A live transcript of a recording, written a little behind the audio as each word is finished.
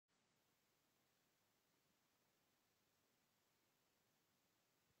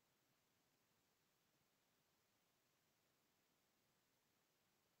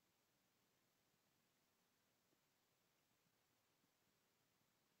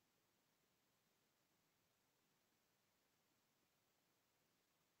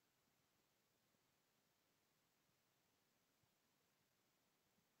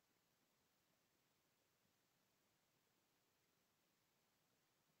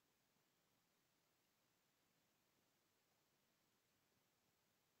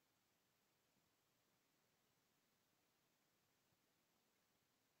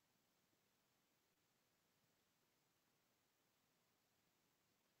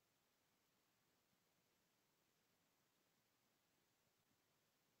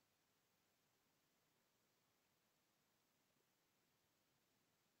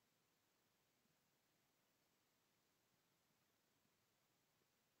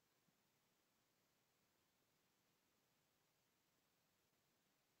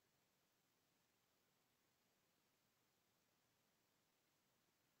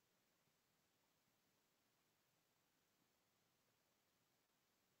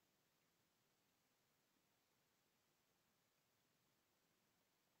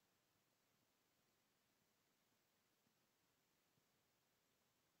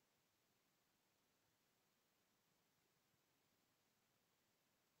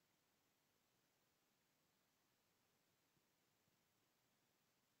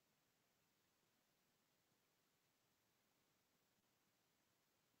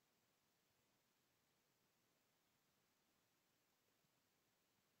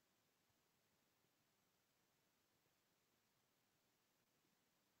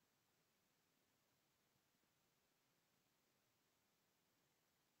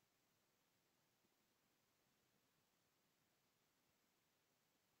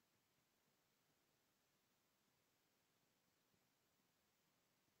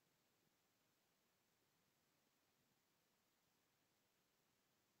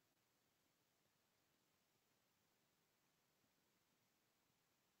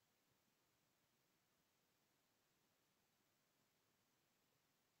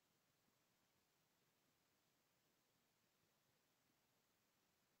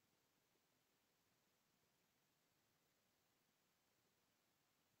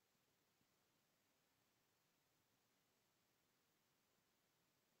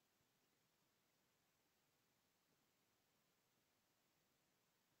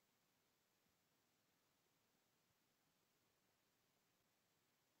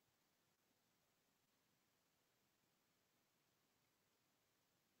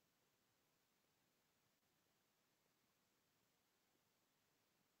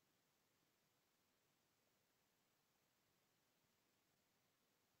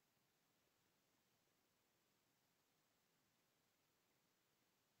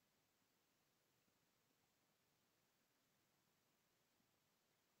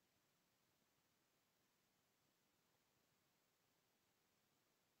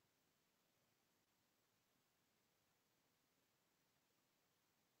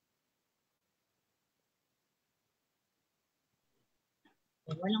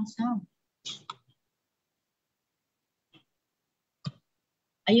Walang sound.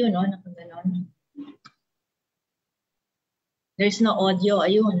 Ayun, oh, nakaganon. There's no audio.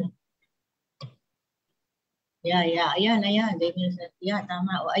 Ayun. Yeah. Ayan. Yeah,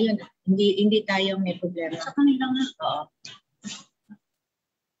 tama. O, ayun. Hindi tayo may problema. Sa kanila nga. Oo.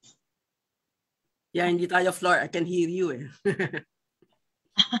 Yeah, hindi tayo, Flor. I can hear you. Eh.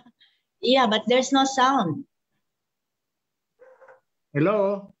 Yeah, but there's no sound.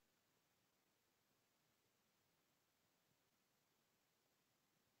 Hello?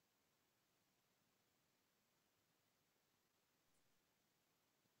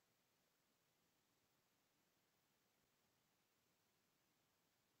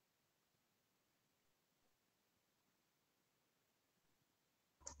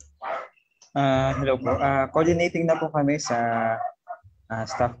 Hello po. Coordinating na po kami sa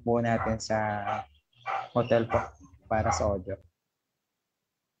staff po natin sa hotel po para sa audio.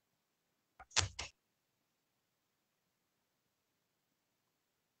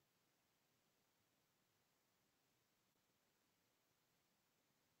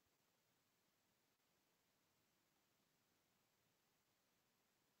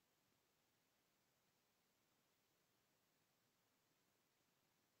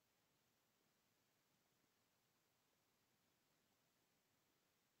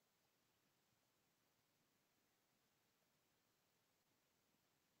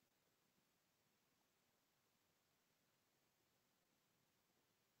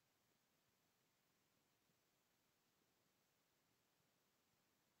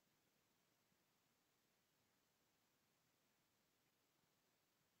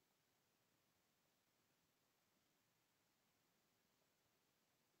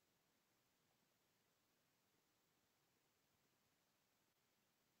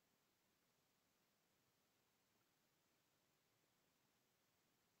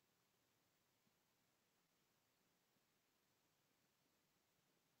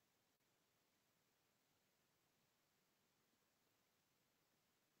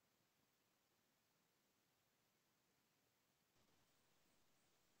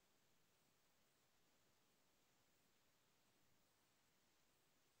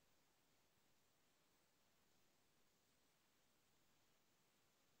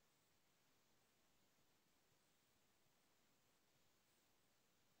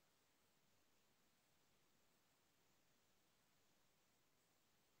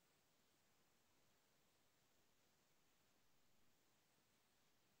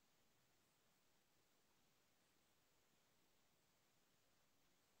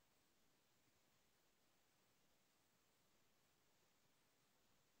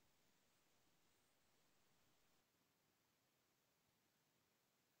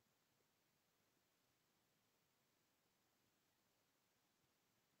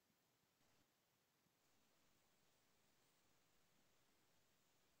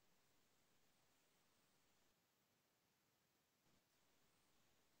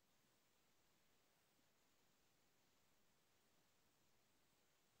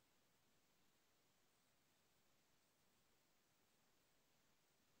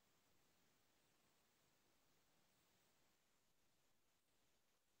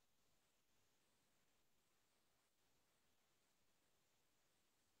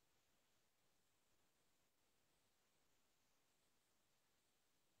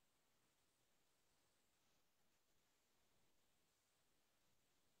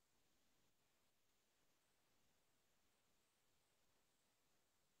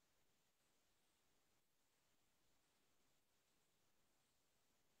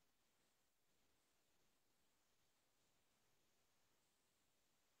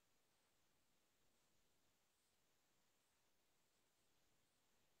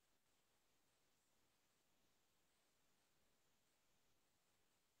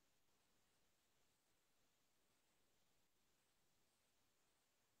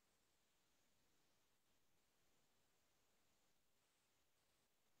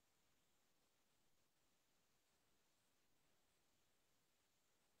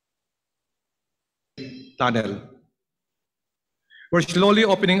 Tunnel. We're slowly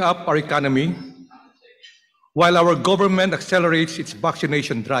opening up our economy while our government accelerates its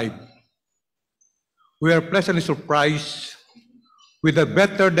vaccination drive. We are pleasantly surprised with a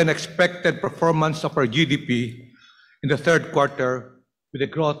better than expected performance of our GDP in the third quarter with a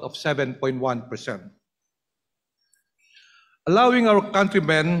growth of 7.1%. Allowing our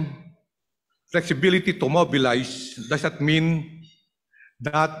countrymen flexibility to mobilize does not mean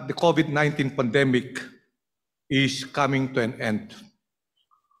that the COVID-19 pandemic is coming to an end.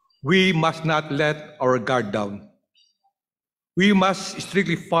 We must not let our guard down. We must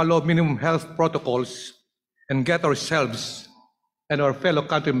strictly follow minimum health protocols and get ourselves and our fellow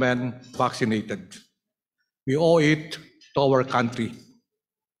countrymen vaccinated. We owe it to our country.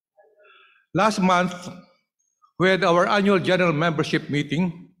 Last month, we had our annual general membership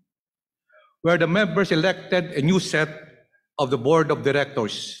meeting where the members elected a new set of the board of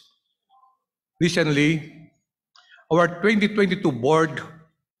directors. Recently, our 2022 board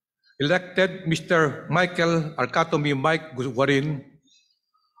elected Mr. Michael Arcatomi Mike Guarin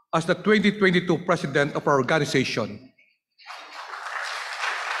as the 2022 president of our organization.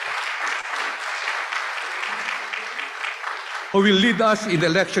 Who will lead us in the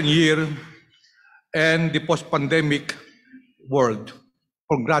election year and the post-pandemic world.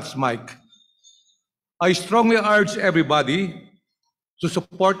 Congrats, Mike. I strongly urge everybody to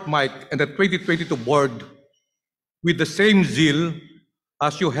support Mike and the 2022 board with the same zeal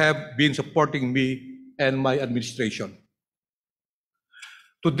as you have been supporting me and my administration.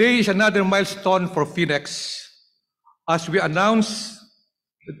 Today is another milestone for FINEX as we announce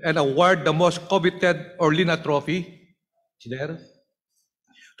and award the most coveted Orlina Trophy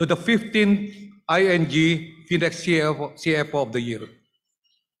to the 15th ING FINEX CFO of the Year.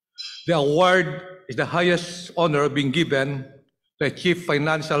 The award is the highest honor being given to a chief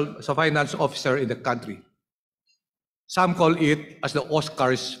finance officer in the country. Some call it as the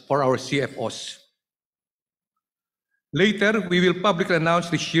Oscars for our CFOs. Later, we will publicly announce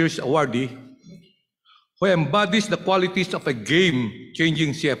this year's awardee who embodies the qualities of a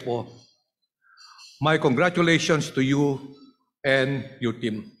game-changing CFO. My congratulations to you and your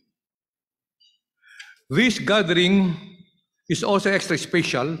team. This gathering is also extra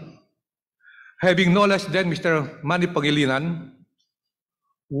special, having no less than Mr. Manny Pangilinan,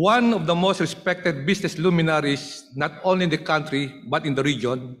 one of the most respected business luminaries not only in the country but in the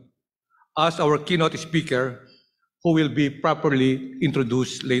region, as our keynote speaker, who will be properly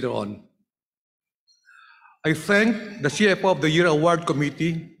introduced later on. I thank the CFO of the Year Award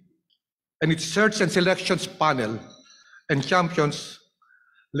Committee and its search and selections panel and champions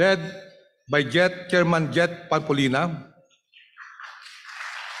led by Chairman Jet Pampolina,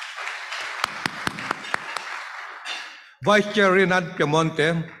 Vice Chair Renan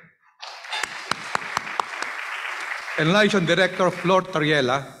Piamonte, and Liaison Director Flor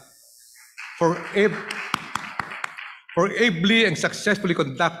Tariela for ably and successfully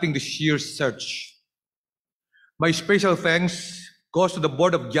conducting this year's search. My special thanks goes to the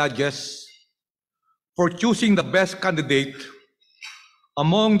Board of Judges for choosing the best candidate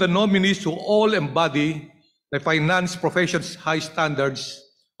among the nominees who all embody the finance profession's high standards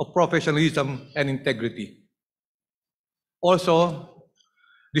of professionalism and integrity. Also,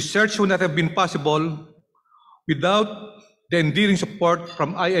 the search would not have been possible without the endearing support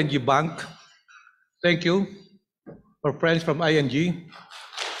from ING Bank. Thank you, our friends from ING,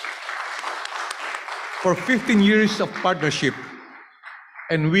 for 15 years of partnership,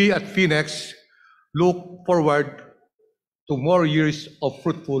 and we at FINEX look forward to more years of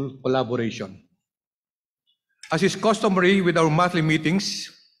fruitful collaboration. As is customary with our monthly meetings,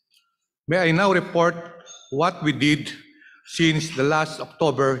 may I now report what we did since the last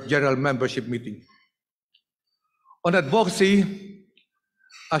October General Membership Meeting. On advocacy,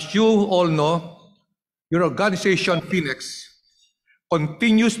 as you all know, your organization, FINEX,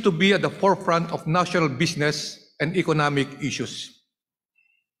 continues to be at the forefront of national business and economic issues.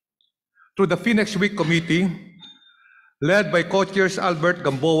 Through the FINEX Week Committee, led by co-chairs Albert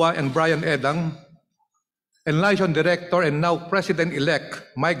Gamboa and Brian Edang, and Liaison Director and now President-elect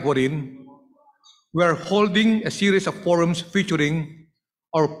Mike Guarin, we are holding a series of forums featuring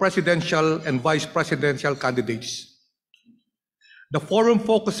our presidential and vice presidential candidates. The forum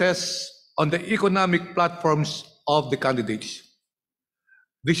focuses on the economic platforms of the candidates.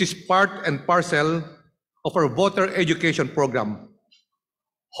 This is part and parcel of our voter education program.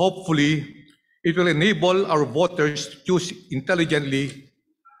 Hopefully, it will enable our voters to choose intelligently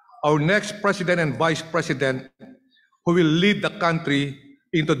our next president and vice president who will lead the country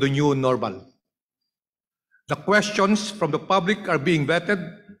into the new normal. The questions from the public are being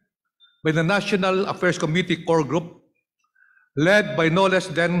vetted by the National Affairs Committee Core Group, led by no less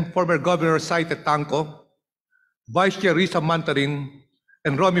than former Governor Saite Tanco, Vice Chair Risa Mantarin,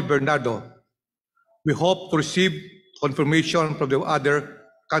 and Romy Bernardo. We hope to receive confirmation from the other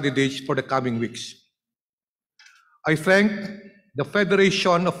candidates for the coming weeks. I thank the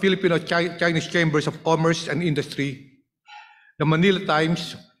Federation of Filipino Chinese Chambers of Commerce and Industry, the Manila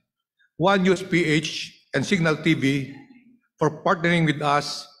Times, One News PH, and Signal TV for partnering with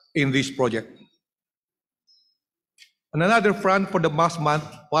us in this project. On another front, for the past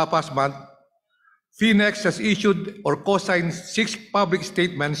month, FINEX has issued or co-signed 6 public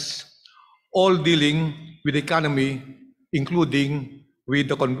statements, all dealing with the economy, including with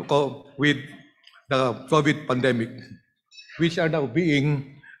the COVID pandemic, which are now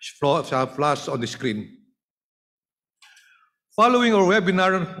being flashed on the screen. Following our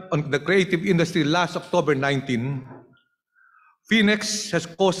webinar on the creative industry last October 19, FINEX has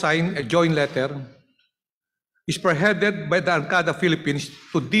co-signed a joint letter spearheaded by the Arcada Philippines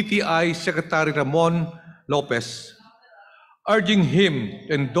to DTI Secretary Ramon Lopez, urging him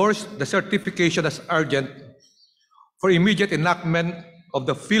to endorse the certification as urgent for immediate enactment of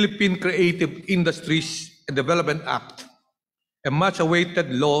the Philippine Creative Industries and Development Act, a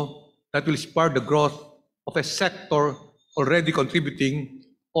much-awaited law that will spur the growth of a sector already contributing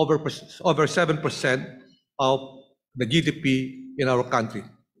over 7% of the GDP in our country.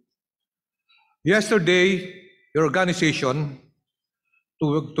 Yesterday, the organization,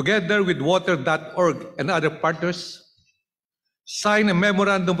 together with Water.org and other partners, signed a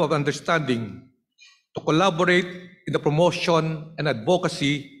memorandum of understanding to collaborate in the promotion and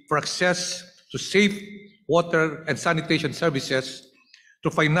advocacy for access to safe water and sanitation services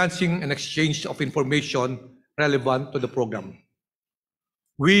through financing and exchange of information relevant to the program.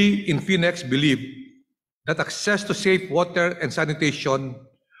 We in FINEX believe that access to safe water and sanitation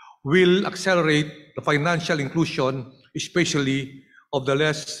will accelerate the financial inclusion, especially of the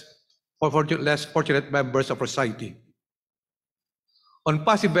less fortunate members of society. On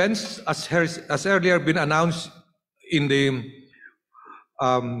past events, as earlier been announced in the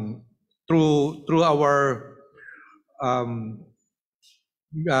through our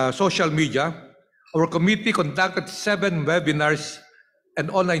social media, our committee conducted 7 webinars and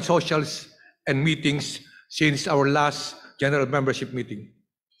online socials and meetings since our last general membership meeting.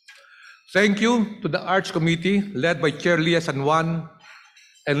 Thank you to the Arts Committee led by Chair Lia San Juan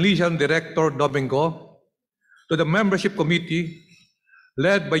and Liaison Director Domingo, to the Membership Committee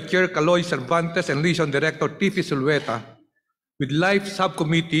led by Chair Caloy Cervantes and Liaison Director Tiffy Sulueta, with Life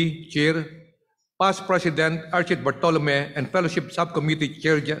Subcommittee Chair Past President Archit Bartolome and Fellowship Subcommittee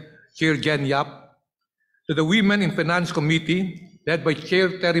Chair Jen Yap, to the Women in Finance Committee led by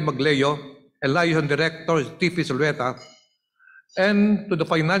Chair Terry Magleo and Liaison Director Tiffy Sulueta, and to the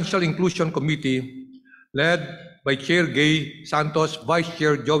Financial Inclusion Committee led by Chair Gay Santos, Vice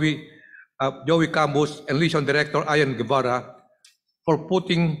Chair Joey Camus, and Liaison Director Ian Guevara, for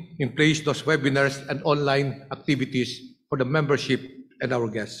putting in place those webinars and online activities for the membership and our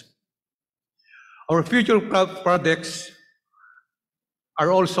guests. Our future projects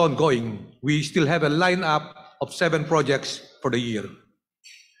are also ongoing. We still have a lineup of 7 projects for the year.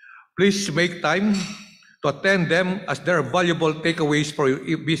 Please make time to attend them, as there are valuable takeaways for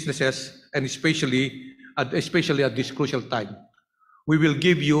your businesses, and especially at this crucial time. We will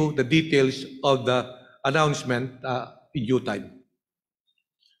give you the details of the announcement in due time.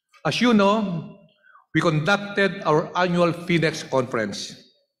 As you know, we conducted our annual FINEX conference.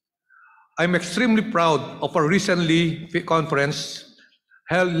 I'm extremely proud of our recently conference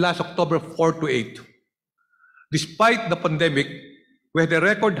held last October 4 to 8. Despite the pandemic, we had a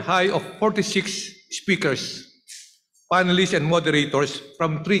record high of 46 speakers, panelists, and moderators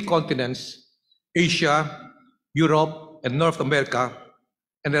from 3 continents, Asia, Europe, and North America,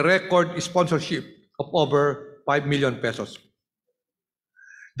 and a record sponsorship of over 5 million pesos.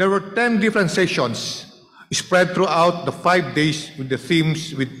 There were 10 different sessions spread throughout the 5 days with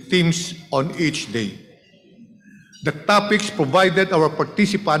themes on each day. The topics provided our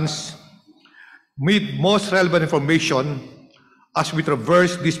participants with most relevant information as we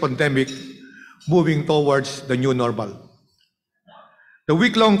traverse this pandemic, moving towards the new normal. The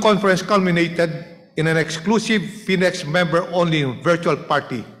week-long conference culminated in an exclusive FINEX member-only virtual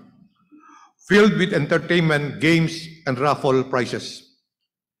party filled with entertainment, games, and raffle prizes.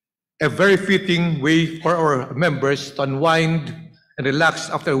 A very fitting way for our members to unwind and relax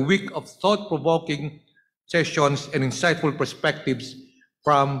after a week of thought-provoking sessions and insightful perspectives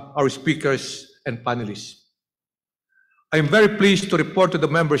from our speakers and panelists. I am very pleased to report to the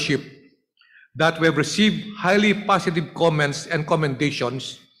membership that we have received highly positive comments and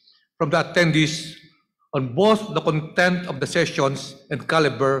commendations from the attendees on both the content of the sessions and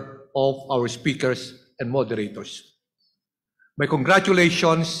caliber of our speakers and moderators. My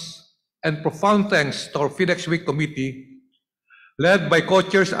congratulations and profound thanks to our FINEX Week Committee, led by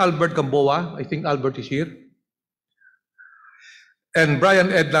co-chairs Albert Gamboa, I think Albert is here, and Brian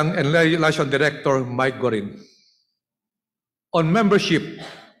Edlang, and Liaison Director Mike Gorin. On membership,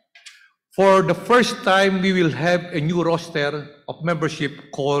 for the first time, we will have a new roster of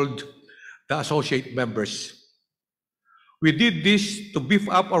membership called the Associate Members. We did this to beef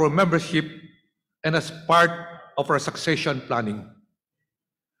up our membership and as part of our succession planning.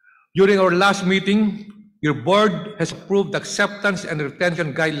 During our last meeting, your board has approved the acceptance and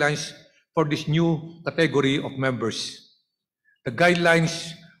retention guidelines for this new category of members. The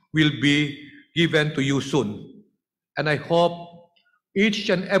guidelines will be given to you soon, and I hope each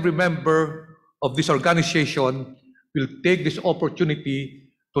and every member of this organization will take this opportunity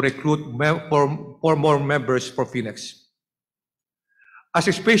to recruit for more members for FINEX. As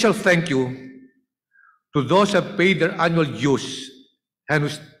a special thank you to those who have paid their annual dues and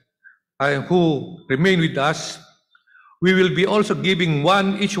who remain with us, we will be also giving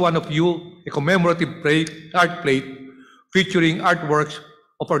each one of you a commemorative art plate featuring artworks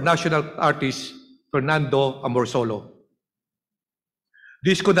of our national artist, Fernando Amorsolo.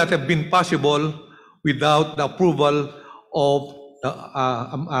 This could not have been possible without the approval of the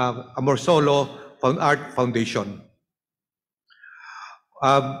Amorsolo Art Foundation.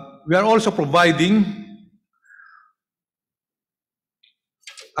 We are also providing,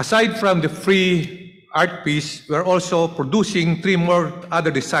 aside from the free art piece, we are also producing 3 more other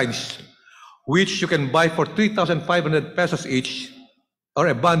designs, which you can buy for 3,500 pesos each, or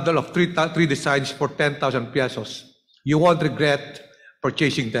a bundle of 3 designs for 10,000 pesos. You won't regret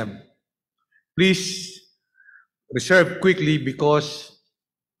purchasing them. Please reserve quickly because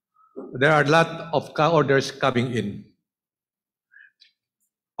there are a lot of orders coming in.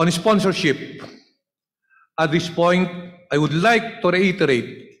 On sponsorship, at this point, I would like to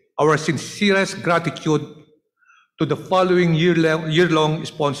reiterate our sincerest gratitude to the following year-long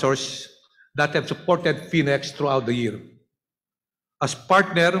sponsors that have supported FINEX throughout the year. As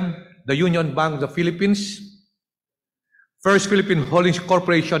partner, the Union Bank of the Philippines, First Philippine Holdings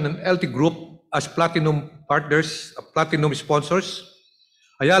Corporation and LT Group as platinum partners, platinum sponsors,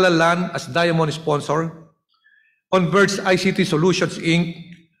 Ayala Land as diamond sponsor, Converge ICT Solutions Inc.,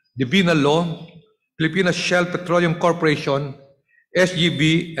 Divina Law, Philippine Shell Petroleum Corporation,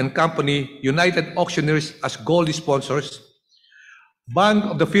 SGB and Company, United Auctioneers as gold sponsors, Bank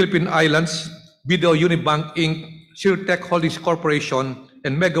of the Philippine Islands, Video Unibank Inc., Sirtech Holdings Corporation,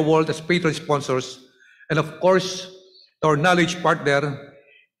 and MegaWorld as patron sponsors, and of course, our knowledge partner,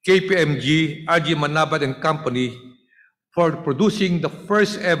 KPMG, RG Manabat and Company, for producing the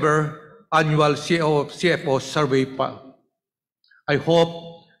first ever annual CFO survey. I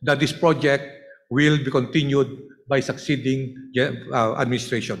hope that this project will be continued by succeeding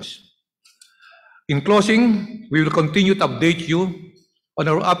administrations. In closing, we will continue to update you on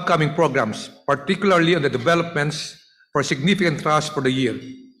our upcoming programs, particularly on the developments for significant trust for the year,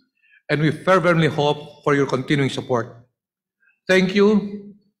 and we fervently hope for your continuing support. Thank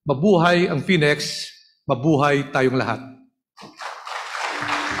you. Mabuhay ang FINEX. Mabuhay tayong lahat.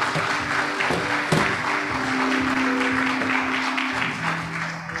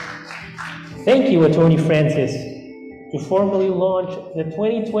 Thank you, Attorney Francis. To formally launch the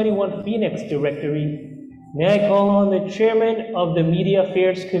 2021 FINEX Directory, may I call on the Chairman of the Media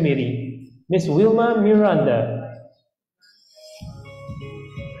Affairs Committee, Ms. Wilma Miranda.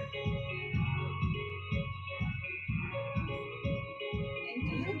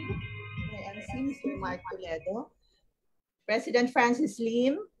 Mr. Mark Toledo, President Francis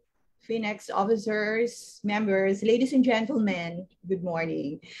Lim, FINEX officers, members, ladies and gentlemen, good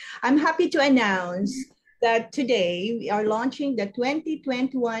morning. I'm happy to announce that today we are launching the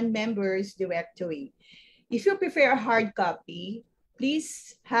 2021 Members Directory. If you prefer a hard copy,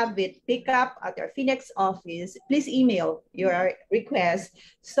 please have it pick up at our FINEX office. Please email your request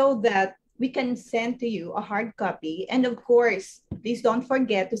so that we can send to you a hard copy. And of course, please don't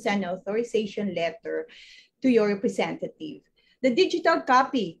forget to send an authorization letter to your representative. The digital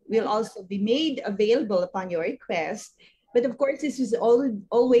copy will also be made available upon your request, but of course, this is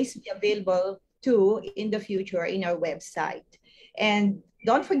always be available too in the future in our website. And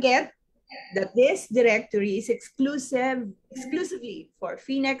don't forget that this directory is exclusively for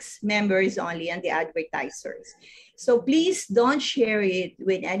FINEX members only and the advertisers. So please don't share it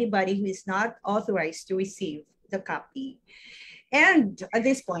with anybody who is not authorized to receive the copy. And at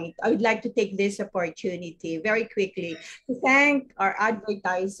this point, I would like to take this opportunity very quickly to thank our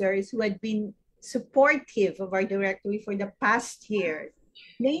advertisers who had been supportive of our directory for the past year,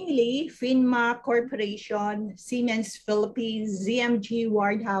 namely FINMA Corporation, Siemens Philippines, ZMG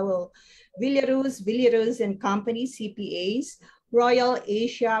Ward Howell, Villaruz and Company CPAs, Royal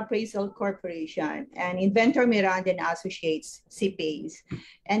Asia Appraisal Corporation, and Inventor Miranda and Associates CPAs.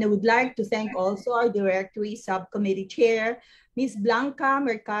 And I would like to thank also our directory subcommittee chair, Ms. Blanca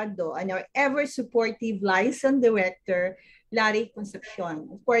Mercado, and our ever supportive liaison director, Larry Concepcion.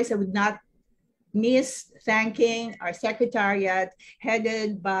 Of course, I would not miss thanking our secretariat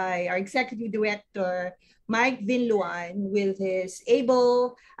headed by our Executive Director, Mike Vinluan, with his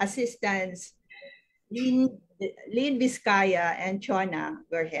able assistants, Lynn Vizcaya and Chona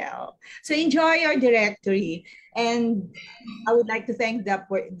Verhel. So enjoy our directory. And I would like to thank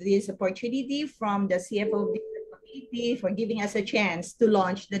this opportunity from the CFO of the committee for giving us a chance to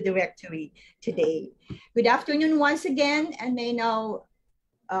launch the directory today. Good afternoon once again, and may now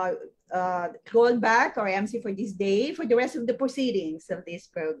call back our MC for this day for the rest of the proceedings of this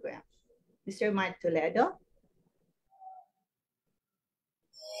program. Mr. Mark Toledo.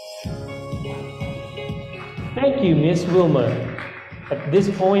 Thank you, Ms. Wilma. At this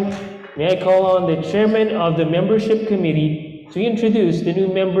point, may I call on the Chairman of the Membership Committee to introduce the new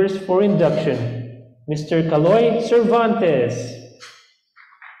members for induction, Mr. Caloy Cervantes.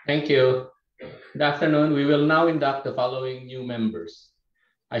 Thank you. Good afternoon. We will now induct the following new members.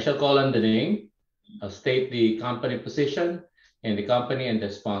 I shall call on the name. I'll state the company position and the company and the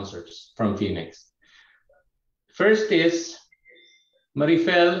sponsors from Phoenix. First is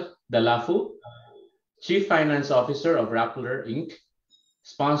Marifel Dalafu, Chief Finance Officer of Rappler Inc.,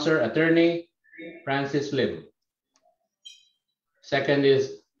 sponsor Attorney Francis Lim. Second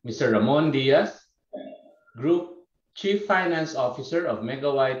is Mr. Ramon Diaz, Group Chief Finance Officer of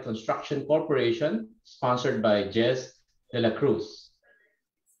Megawide Construction Corporation, sponsored by Jez de la Cruz.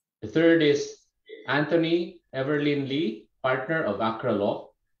 The third is Anthony Everlyn Lee, partner of Accra Law,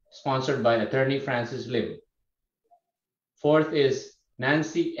 sponsored by Attorney Francis Lim. Fourth is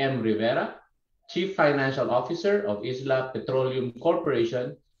Nancy M. Rivera, Chief Financial Officer of Isla Petroleum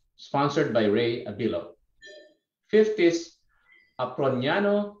Corporation, sponsored by Ray Abilo. Fifth is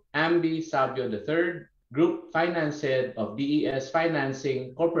Aproniano Ambi Sabio III, Group Finance Head of DES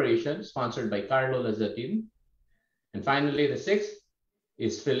Financing Corporation, sponsored by Carlo Lazatin. And finally, the sixth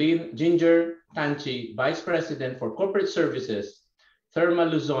is Feline Ginger Tanchi, Vice President for Corporate Services, Therma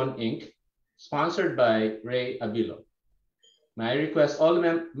Luzon Inc., sponsored by Ray Abilo. May I request all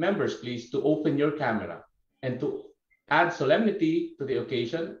members, please, to open your camera and to add solemnity to the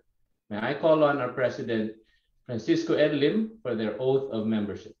occasion. May I call on our President, Francisco Ed Lim, for their oath of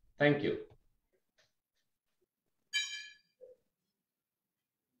membership. Thank you.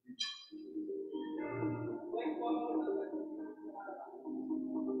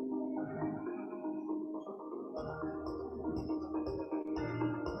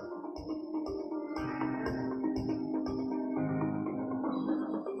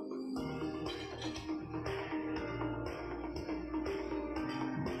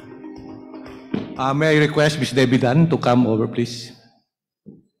 May I request Ms. Debbie Dan to come over, please?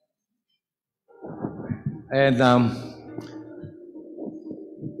 And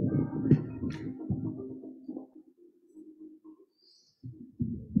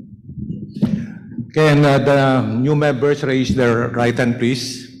can the new members raise their right hand,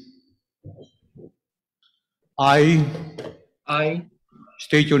 please? I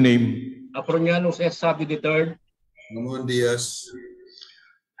state your name. Aproniano S. Sabio III. Ramon Diaz.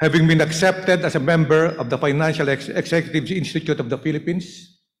 Having been accepted as a member of the Financial Executives Institute of the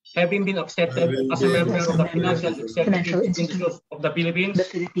Philippines. Having been accepted as a member of the Financial Executive Institute of the Philippines.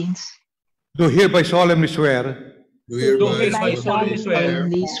 Do hereby solemnly swear. Do hereby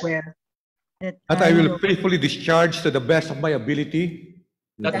solemnly swear. That I will faithfully discharge to the best of my ability.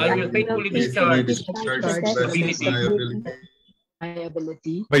 That I will faithfully discharge to the best my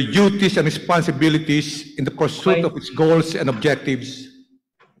ability. My duties and responsibilities in the pursuit of its goals and objectives.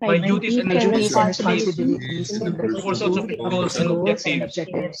 My duties and responsibilities in the pursuit of its goals and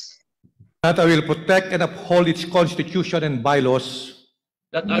objectives. That I will protect and uphold its constitution and bylaws.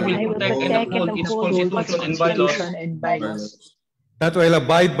 That I will protect and uphold its constitution and bylaws. That I will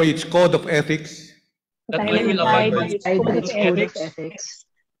abide by its code of ethics. That I will abide by its code of ethics.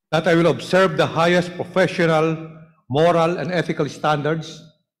 That I will observe the highest professional, moral, and ethical standards.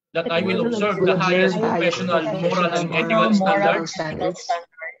 That I will observe the highest professional, moral, and ethical standards.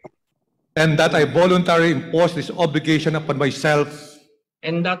 And that I voluntarily impose this obligation upon myself.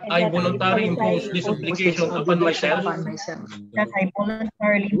 And that I voluntarily impose this obligation upon myself. That I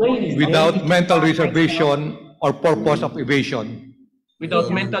voluntarily without mental reservation or purpose of evasion.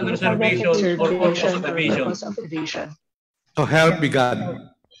 Without mental reservation or purpose of evasion. So help me God.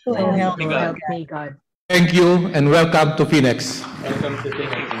 So help me God. Thank you and welcome to Phoenix. Welcome to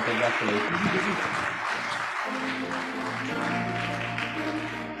Phoenix and congratulations.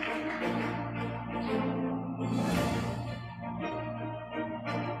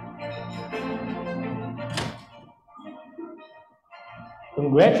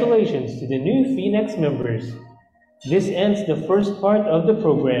 Congratulations to the new Phoenix members. This ends the first part of the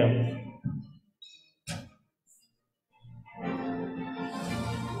program.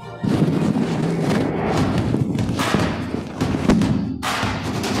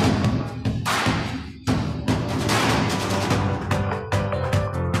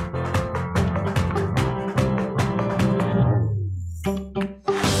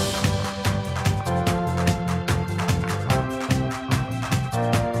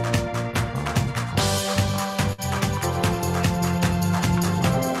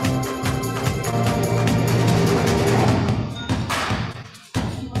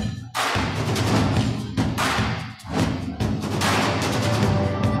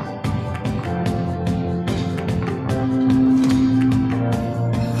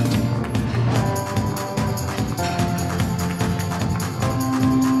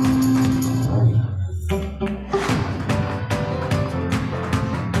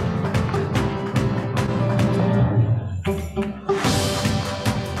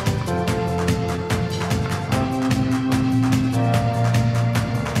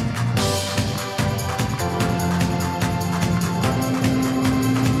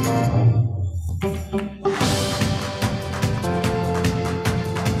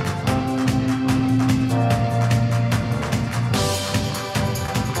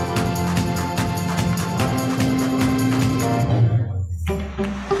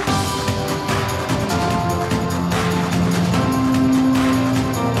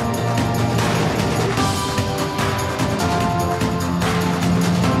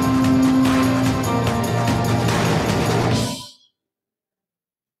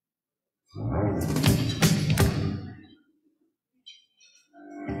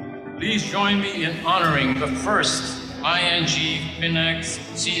 Please join me in honoring the first ING FINEX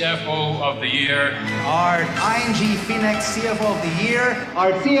CFO of the Year. Our ING FINEX CFO of the Year.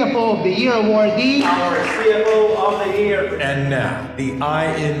 Our CFO of the Year awardee. Our CFO of the Year. And now, the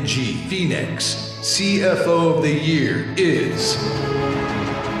ING FINEX CFO of the Year is...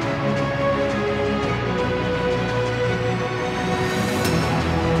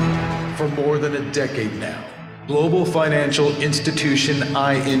 For more than a decade now, global financial institution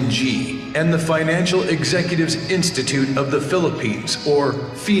ING and the Financial Executives Institute of the Philippines, or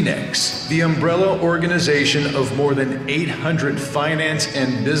FINEX, the umbrella organization of more than 800 finance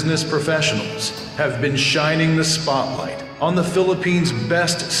and business professionals, have been shining the spotlight on the Philippines'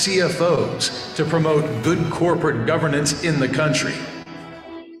 best CFOs to promote good corporate governance in the country.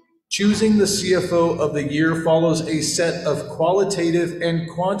 Choosing the CFO of the Year follows a set of qualitative and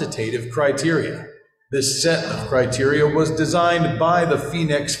quantitative criteria. This set of criteria was designed by the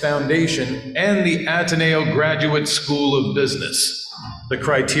FINEX Foundation and the Ateneo Graduate School of Business. The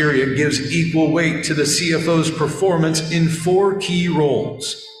criteria gives equal weight to the CFO's performance in 4 key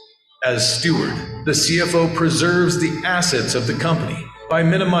roles. As steward, the CFO preserves the assets of the company by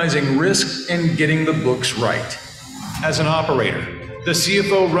minimizing risk and getting the books right. As an operator, the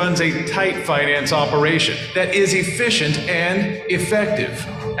CFO runs a tight finance operation that is efficient and effective.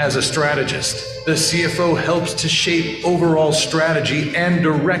 As a strategist, the CFO helps to shape overall strategy and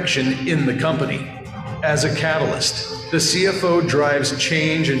direction in the company. As a catalyst, the CFO drives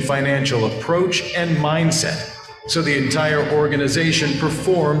change in financial approach and mindset, so the entire organization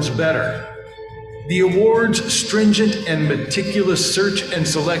performs better. The award's stringent and meticulous search and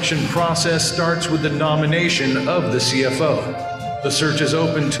selection process starts with the nomination of the CFO. The search is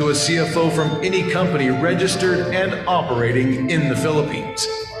open to a CFO from any company registered and operating in the Philippines,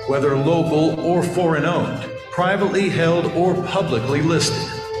 whether local or foreign-owned, privately held or publicly listed.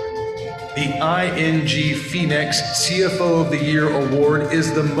 The ING FINEX CFO of the Year award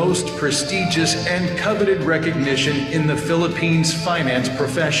is the most prestigious and coveted recognition in the Philippines finance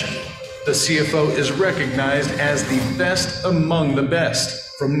profession. The CFO is recognized as the best among the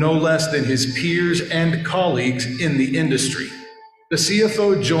best from no less than his peers and colleagues in the industry. The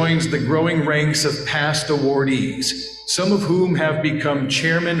CFO joins the growing ranks of past awardees, some of whom have become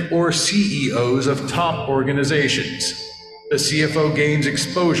chairman or CEOs of top organizations. The CFO gains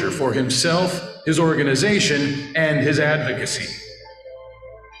exposure for himself, his organization, and his advocacy.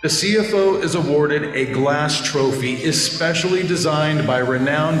 The CFO is awarded a glass trophy especially designed by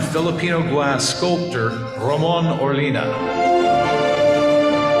renowned Filipino glass sculptor Ramon Orlina.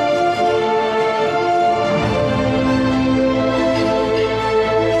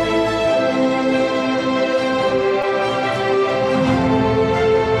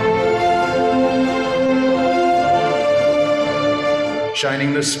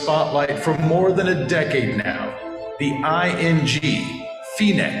 Shining the spotlight for more than a decade now, the ING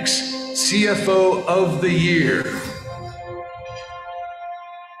FINEX CFO of the Year.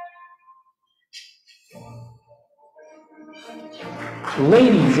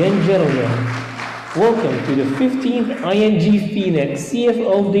 Ladies and gentlemen, welcome to the 15th ING FINEX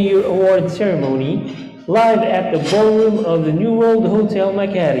CFO of the Year Award ceremony, live at the ballroom of the New World Hotel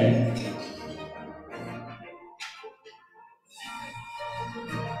Makati.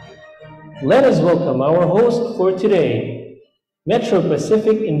 Let us welcome our host for today, Metro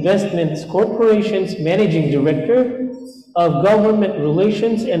Pacific Investments Corporation's Managing Director of Government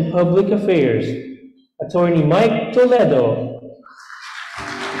Relations and Public Affairs, Attorney Mike Toledo.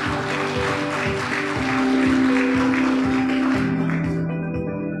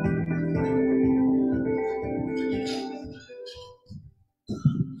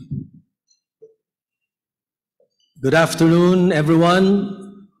 Good afternoon, everyone.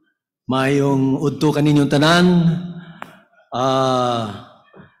 Maayong udto kaninyong tanan.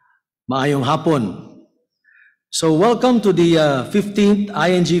 Maayong hapon. So welcome to the 15th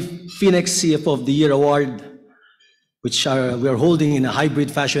ING FINEX CFO of the Year Award, which we are holding in a hybrid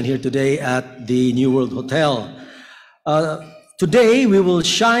fashion here today at the New World Hotel. Today, we will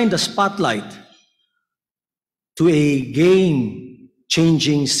shine the spotlight to a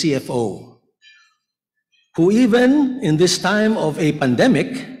game-changing CFO, who even in this time of a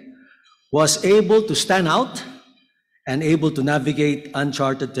pandemic, was able to stand out and able to navigate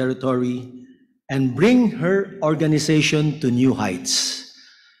uncharted territory and bring her organization to new heights.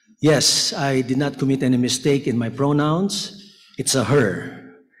 Yes, I did not commit any mistake in my pronouns. It's a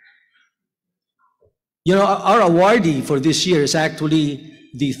her. You know, our awardee for this year is actually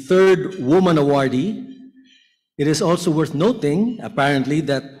the 3rd woman awardee. It is also worth noting, apparently,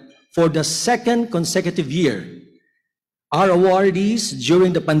 that for the 2nd consecutive year, our awardees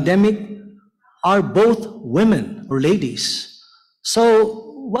during the pandemic are both women or ladies.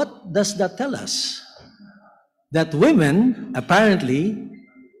 So what does that tell us? That women apparently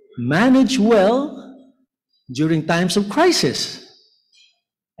manage well during times of crisis.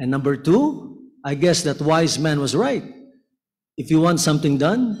 And number two, I guess that wise man was right. If you want something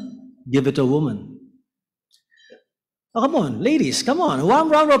done, give it to a woman. Oh, come on, ladies, come on. Warm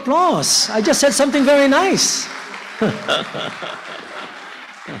round of applause. I just said something very nice.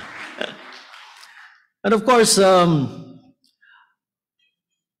 And of course,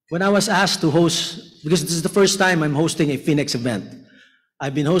 when I was asked to host, because this is the first time I'm hosting a FINEX event.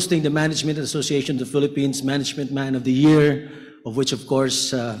 I've been hosting the Management Association of the Philippines Management Man of the Year, of which, of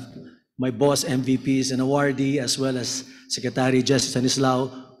course, my boss MVP is an awardee, as well as Secretary Jesse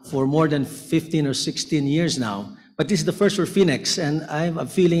Stanislao for more than 15 or 16 years now. But this is the first for FINEX, and I'm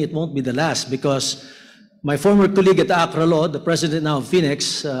feeling it won't be the last, because my former colleague at Accra Law, the president now of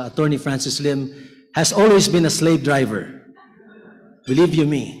FINEX, Attorney Francis Lim, has always been a slave driver. Believe you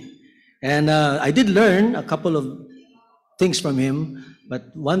me. And I did learn a couple of things from him,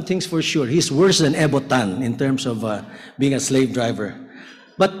 but one thing's for sure, he's worse than Ebotan in terms of being a slave driver.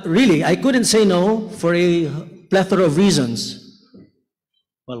 But really, I couldn't say no for a plethora of reasons.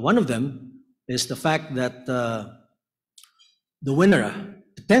 Well, one of them is the fact that the winner,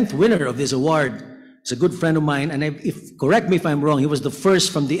 the 10th winner of this award, is a good friend of mine, and correct me if I'm wrong, he was the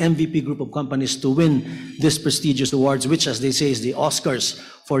first from the MVP group of companies to win this prestigious awards, which, as they say, is the Oscars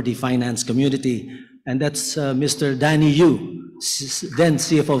for the finance community. And that's Mr. Danny Yu, then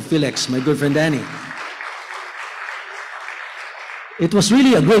CFO of FINEX, my good friend Danny. It was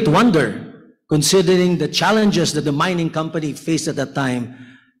really a great wonder, considering the challenges that the mining company faced at that time,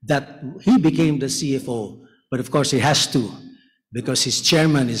 that he became the CFO. But of course, he has to, because his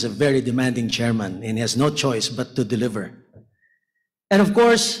chairman is a very demanding chairman, and he has no choice but to deliver. And of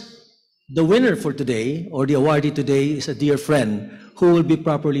course, the winner for today, or the awardee today, is a dear friend who will be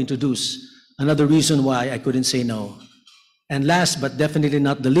properly introduced. Another reason why I couldn't say no. And last but definitely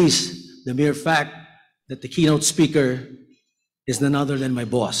not the least, the mere fact that the keynote speaker is none other than my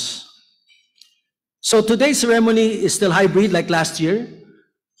boss. So today's ceremony is still hybrid like last year.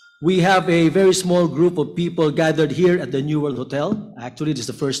 We have a very small group of people gathered here at the New World Hotel. Actually, this is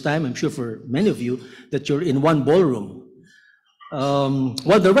the first time, I'm sure for many of you, that you're in one ballroom.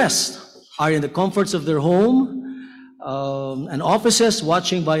 While the rest are in the comforts of their home and offices,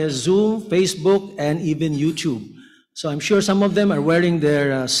 watching via Zoom, Facebook, and even YouTube. So I'm sure some of them are wearing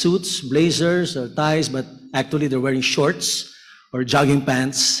their suits, blazers, or ties, but actually they're wearing shorts or jogging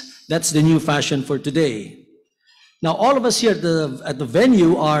pants. That's the new fashion for today. Now, all of us here at the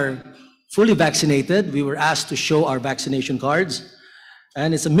venue are fully vaccinated. We were asked to show our vaccination cards,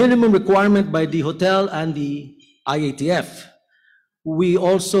 and it's a minimum requirement by the hotel and the IATF. We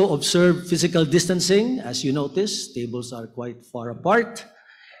also observe physical distancing. As you notice, tables are quite far apart,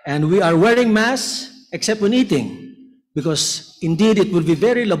 and we are wearing masks except when eating, because indeed it would be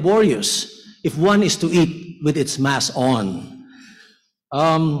very laborious if one is to eat with its mask on.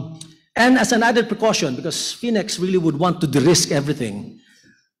 And as an added precaution, because FINEX really would want to de-risk everything,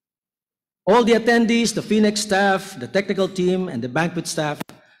 all the attendees, the FINEX staff, the technical team, and the banquet staff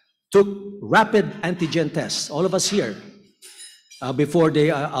took rapid antigen tests, all of us here, before they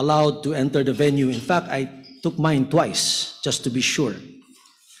are allowed to enter the venue. In fact, I took mine twice, just to be sure.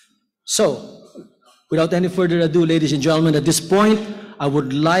 So, without any further ado, ladies and gentlemen, at this point, I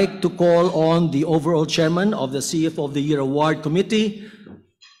would like to call on the overall chairman of the CFO of the Year Award Committee,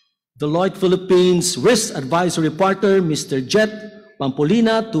 Deloitte Philippines Risk Advisory Partner, Mr. Jet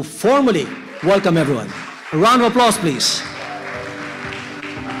Pampolina, to formally welcome everyone. A round of applause, please.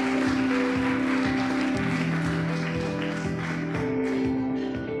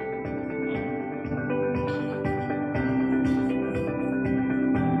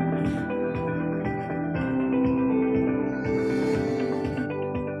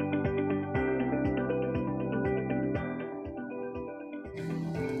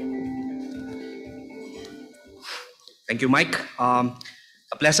 Thank you, Mike.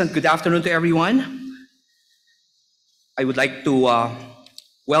 A pleasant good afternoon to everyone. I would like to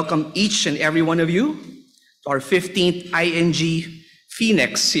welcome each and every one of you to our 15th ING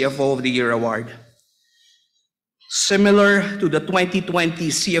FINEX CFO of the Year Award. Similar to the 2020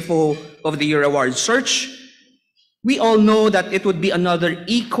 CFO of the Year Award search, we all know that it would be another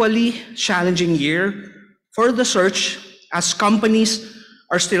equally challenging year for the search, as companies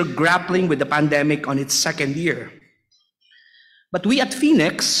are still grappling with the pandemic on its second year. But we at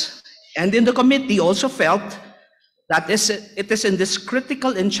FINEX and in the committee also felt that it is in these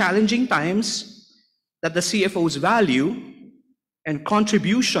critical and challenging times that the CFO's value and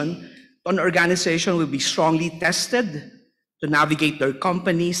contribution to an organization will be strongly tested to navigate their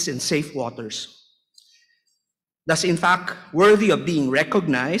companies in safe waters. Thus, in fact, worthy of being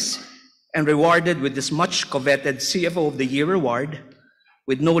recognized and rewarded with this much coveted CFO of the Year award,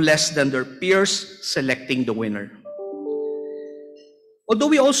 with no less than their peers selecting the winner. Although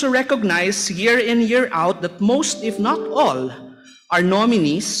we also recognize year in, year out that most, if not all, our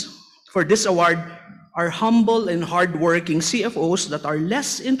nominees for this award are humble and hardworking CFOs that are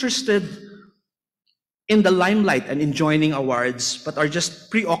less interested in the limelight and in joining awards, but are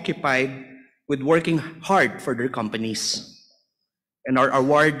just preoccupied with working hard for their companies. And our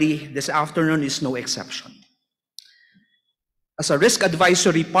awardee this afternoon is no exception. As a risk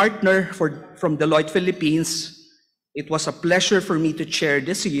advisory partner from Deloitte Philippines, it was a pleasure for me to chair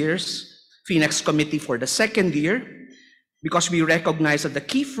this year's FINEX committee for the second year, because we recognize that the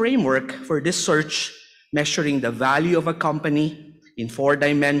key framework for this search, measuring the value of a company in 4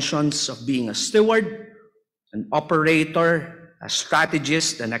 dimensions of being a steward, an operator, a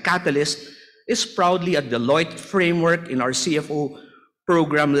strategist, and a catalyst, is proudly a Deloitte framework in our CFO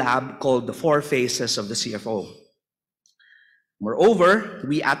program lab called the 4 Phases of the CFO. Moreover,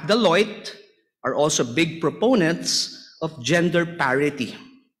 we at Deloitte are also big proponents of gender parity.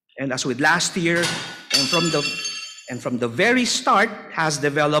 And as with last year, and from the very start, has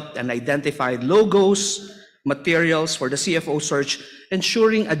developed and identified logos, materials for the CFO search,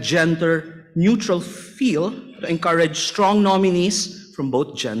 ensuring a gender-neutral feel to encourage strong nominees from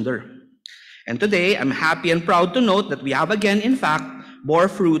both gender. And today, I'm happy and proud to note that we have again, in fact, bore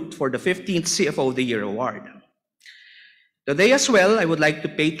fruit for the 15th CFO of the Year award. Today as well, I would like to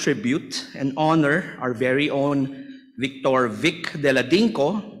pay tribute and honor our very own Victor Vic de la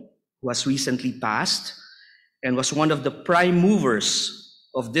Dinco, who has recently passed and was one of the prime movers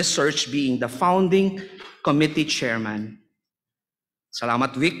of this search, being the founding committee chairman.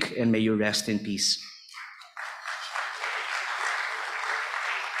 Salamat, Vic, and may you rest in peace.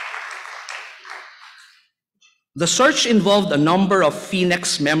 The search involved a number of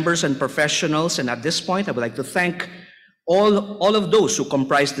FINEX members and professionals, and at this point, I would like to thank all of those who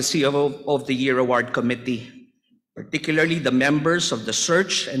comprise the CFO of the Year Award Committee, particularly the members of the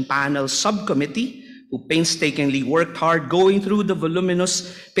Search and Panel Subcommittee, who painstakingly worked hard going through the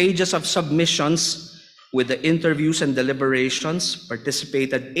voluminous pages of submissions with the interviews and deliberations,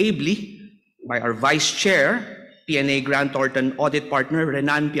 participated ably by our Vice Chair, PNA Grant Thornton Audit Partner,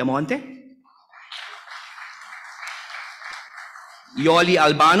 Renan Piamonte, Yoli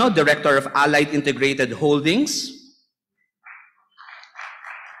Albano, Director of Allied Integrated Holdings,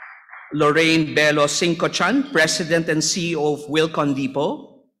 Lorraine Belo Cinco-Chan, President and CEO of Wilcon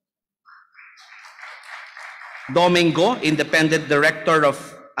Depot, Domingo, Independent Director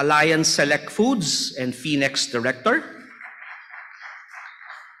of Alliance Select Foods and FINEX Director,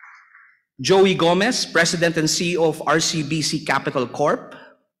 Joey Gomez, President and CEO of RCBC Capital Corp,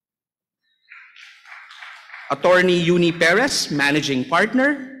 Attorney Uni Perez, Managing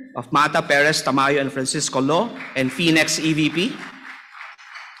Partner of Mata Perez, Tamayo and Francisco Law and FINEX EVP,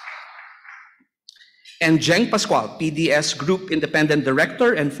 and Jeng Pascual, PDS Group Independent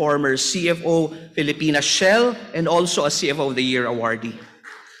Director and former CFO Filipinas Shell, and also a CFO of the Year awardee.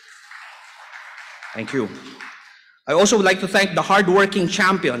 Thank you. I also would like to thank the hardworking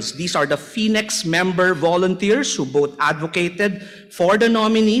champions. These are the FINEX member volunteers who both advocated for the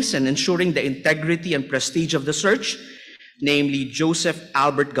nominees and ensuring the integrity and prestige of the search, namely Joseph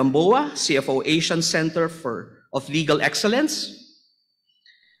Albert Gamboa, CFO Asian Center of Legal Excellence,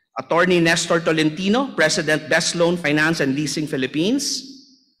 Attorney Nestor Tolentino, President Best Loan Finance and Leasing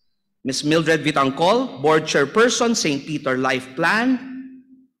Philippines, Ms. Mildred Vitangcol, Board Chairperson, St. Peter Life Plan,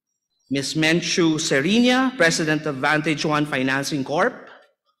 Ms. Menchu Serinia, President of Vantage One Financing Corp,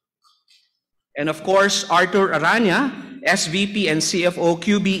 and of course, Arthur Aranya, SVP and CFO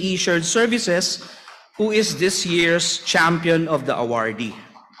QBE Shared Services, who is this year's champion of the awardee.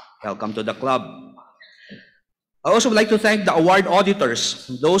 Welcome to the club. I also would like to thank the award auditors,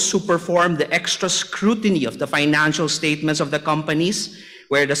 those who performed the extra scrutiny of the financial statements of the companies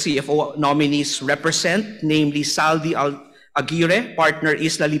where the CFO nominees represent, namely Saldi Aguirre, Partner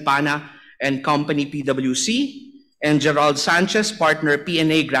Isla Lipana and Company PwC, and Gerald Sanchez, Partner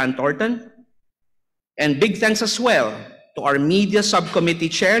PNA Grant Thornton. And big thanks as well to our Media Subcommittee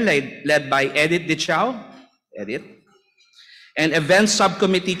Chair led by Edith Dichao, and Events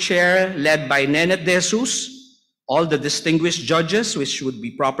Subcommittee Chair led by Nenet De Jesus, all the distinguished judges, which would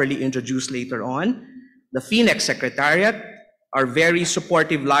be properly introduced later on, the FINEX Secretariat, our very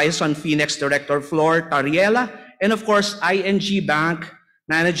supportive liaison FINEX Director Flor Tariela, and of course, ING Bank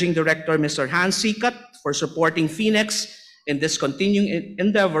Managing Director Mr. Hans Sikat for supporting FINEX in this continuing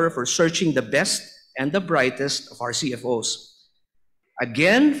endeavor for searching the best and the brightest of our CFOs.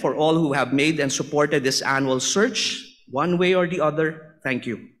 Again, for all who have made and supported this annual search, one way or the other, thank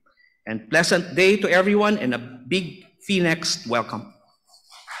you. And pleasant day to everyone and a big FINEX welcome.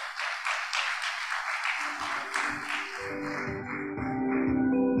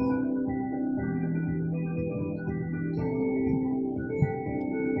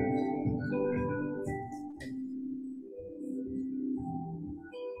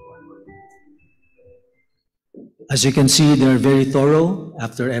 As you can see, they're very thorough.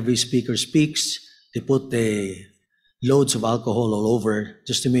 After every speaker speaks, they put the loads of alcohol all over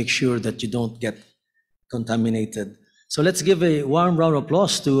just to make sure that you don't get contaminated. So let's give a warm round of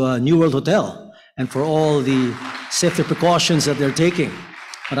applause to New World Hotel and for all the safety precautions that they're taking.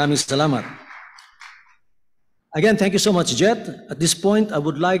 Maraming salamat. Again, thank you so much, Jet. At this point, I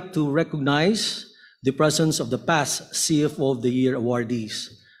would like to recognize the presence of the past CFO of the Year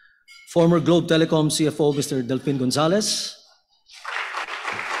awardees. Former Globe Telecom CFO, Mr. Delfin Gonzalez.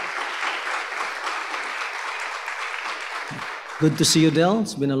 Good to see you, Del.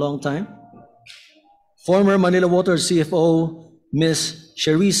 It's been a long time. Former Manila Water CFO, Ms.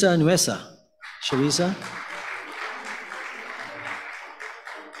 Sharisa Nuesa. Sharisa?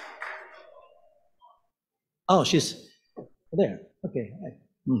 Oh, she's there. Okay.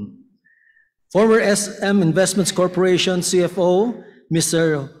 Former SM Investments Corporation CFO,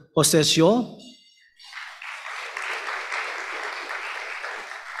 Mr. Josesio.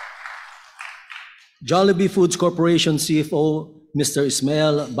 Jollibee Foods Corporation CFO, Mr.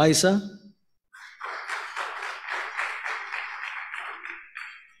 Ismael Baisa.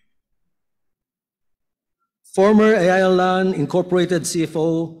 Former Ayala Incorporated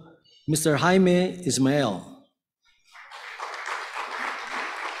CFO, Mr. Jaime Ismael.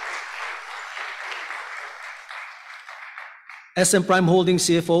 SM Prime Holdings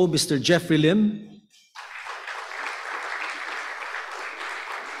CFO, Mr. Jeffrey Lim.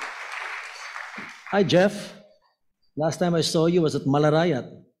 Hi, Jeff. Last time I saw you was at Malarayat.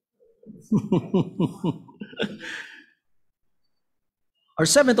 Our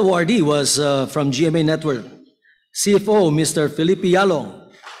seventh awardee was from GMA Network, CFO, Mr. Felipe Yalong.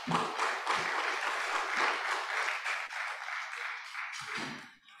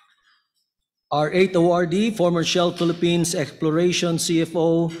 Our eighth awardee, former Shell Philippines Exploration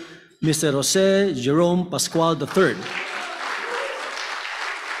CFO, Mr. Jose Jerome Pascual III.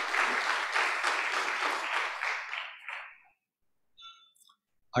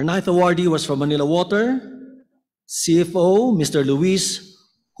 Our ninth awardee was from Manila Water, CFO, Mr. Luis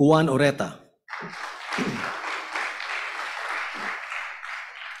Juan Oreta.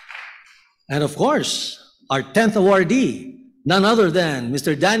 And of course, our 10th awardee, none other than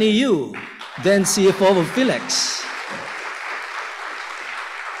Mr. Danny Yu, then CFO of Philex.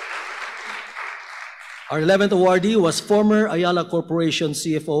 Our 11th awardee was former Ayala Corporation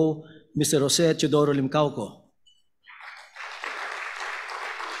CFO, Mr. Jose Teodoro Limcauco.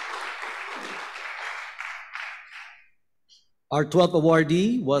 Our 12th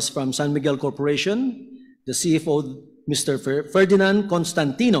awardee was from San Miguel Corporation, the CFO, Mr. Ferdinand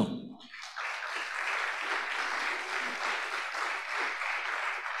Constantino.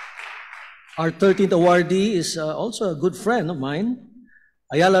 Our 13th awardee is also a good friend of mine,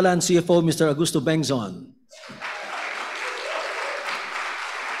 Ayala Land CFO, Mr. Augusto Bengzon.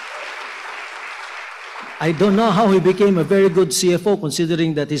 I don't know how he became a very good CFO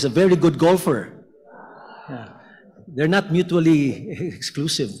considering that he's a very good golfer. Yeah. They're not mutually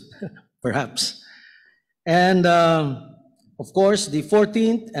exclusive, perhaps. And of course, the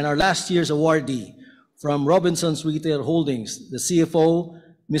 14th and our last year's awardee from Robinson's Retail Holdings, the CFO,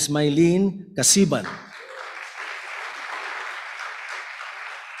 Ms. Maylene Casiban.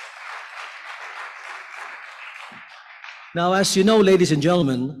 Now, as you know, ladies and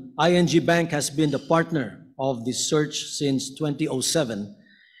gentlemen, ING Bank has been the partner of this search since 2007,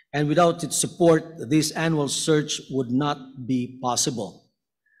 and without its support, this annual search would not be possible.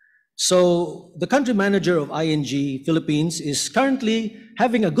 So, the country manager of ING Philippines is currently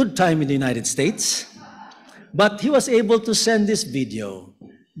having a good time in the United States, but he was able to send this video.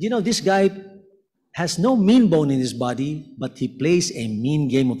 You know, this guy has no mean bone in his body, but he plays a mean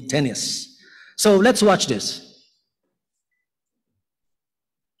game of tennis. So let's watch this.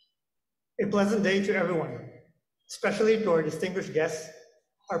 A pleasant day to everyone, especially to our distinguished guests,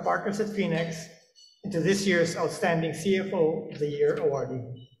 our partners at FINEX, and to this year's Outstanding CFO of the Year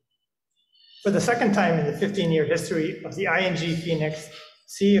awardee. For the second time in the 15-year history of the ING FINEX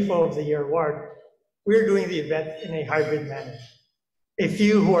CFO of the Year award, we're doing the event in a hybrid manner. a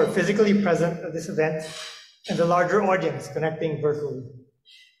few who are physically present at this event, and the larger audience connecting virtually.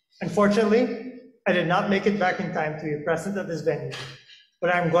 Unfortunately, I did not make it back in time to be present at this venue,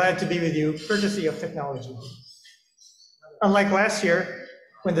 but I'm glad to be with you courtesy of technology. Unlike last year,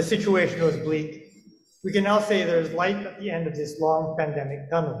 when the situation was bleak, we can now say there's light at the end of this long pandemic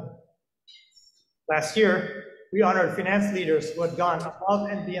tunnel. Last year, we honored finance leaders who had gone above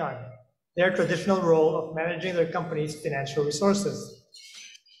and beyond their traditional role of managing their company's financial resources.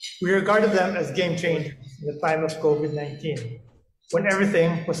 We regarded them as game changers in the time of COVID-19, when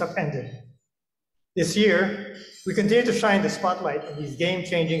everything was upended. This year, we continue to shine the spotlight on these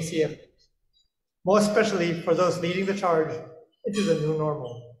game-changing CFOs, most especially for those leading the charge into the new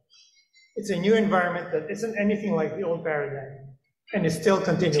normal. It's a new environment that isn't anything like the old paradigm and is still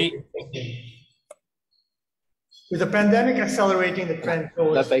continuing. With the pandemic accelerating the trend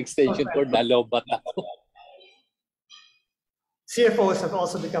towards CFOs have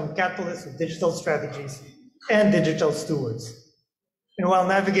also become catalysts of digital strategies and digital stewards. And while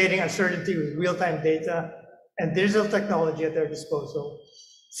navigating uncertainty with real-time data and digital technology at their disposal,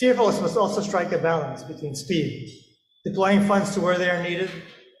 CFOs must also strike a balance between speed, deploying funds to where they are needed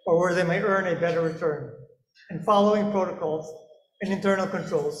or where they may earn a better return, and following protocols and internal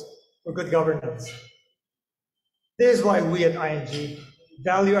controls for good governance. This is why we at ING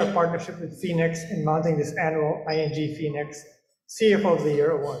value our partnership with FINEX in mounting this annual ING FINEX CFO of the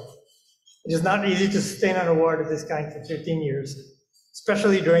Year award. It is not easy to sustain an award of this kind for 15 years,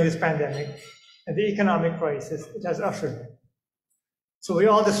 especially during this pandemic and the economic crisis it has ushered. So we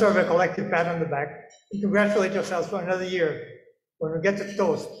all deserve a collective pat on the back and congratulate ourselves for another year when we get to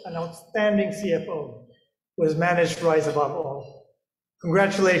toast an outstanding CFO who has managed to rise above all.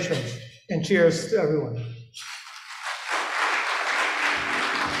 Congratulations and cheers to everyone.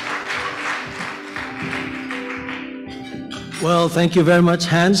 Well, thank you very much,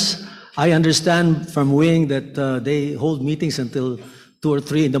 Hans. I understand from Wing that they hold meetings until 2 or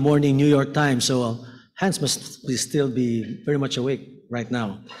 3 in the morning, New York time. So Hans must still be very much awake right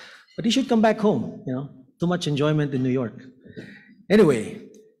now. But he should come back home, you know, too much enjoyment in New York. Anyway,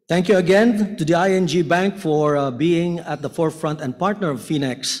 thank you again to the ING Bank for being at the forefront and partner of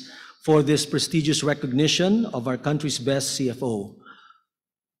FINEX for this prestigious recognition of our country's best CFO.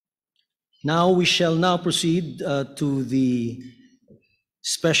 Now we shall now proceed to the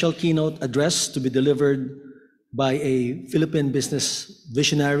special keynote address to be delivered by a Philippine business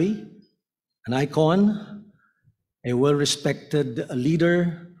visionary, an icon, a well-respected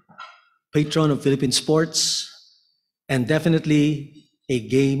leader, patron of Philippine sports, and definitely a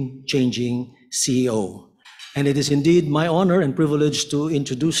game-changing CEO. And it is indeed my honor and privilege to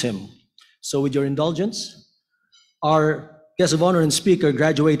introduce him. So with your indulgence, our guest of honor and speaker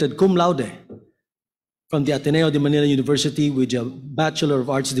graduated cum laude from the Ateneo de Manila University with a Bachelor of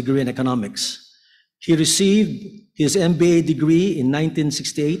Arts degree in economics. He received his MBA degree in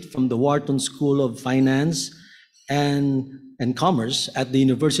 1968 from the Wharton School of Finance and Commerce at the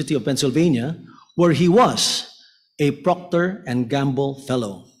University of Pennsylvania, where he was a Procter & Gamble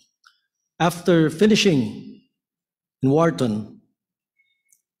Fellow. After finishing in Wharton,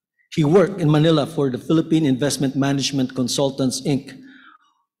 he worked in Manila for the Philippine Investment Management Consultants, Inc.,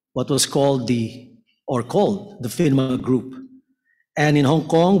 what was called the FINMA Group, and in Hong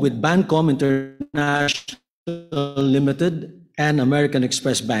Kong with Bancom International Limited and American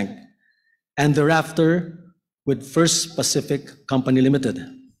Express Bank, and thereafter with First Pacific Company Limited.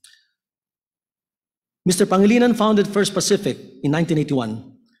 Mr. Pangilinan founded First Pacific in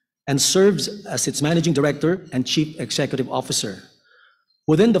 1981 and serves as its Managing Director and Chief Executive Officer.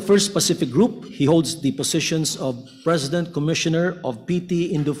 Within the First Pacific Group, he holds the positions of President Commissioner of PT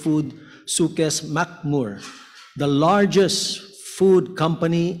Indofood Sukes Makmur, the largest food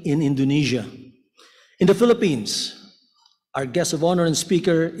company in Indonesia. In the Philippines, our guest of honor and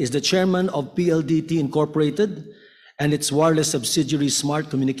speaker is the chairman of PLDT Incorporated and its wireless subsidiary Smart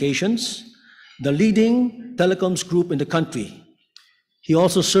Communications, the leading telecoms group in the country. He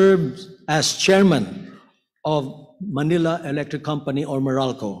also served as chairman of Manila Electric Company, or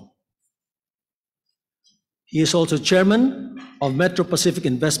Meralco. He is also chairman of Metro Pacific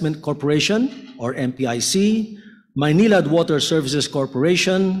Investment Corporation, or MPIC, Maynilad Water Services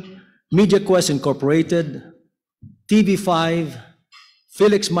Corporation, MediaQuest Incorporated, TV5,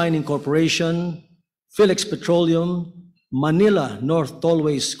 Felix Mining Corporation, Felix Petroleum, Manila North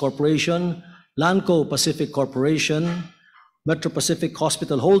Tollways Corporation, Lanco Pacific Corporation, Metro Pacific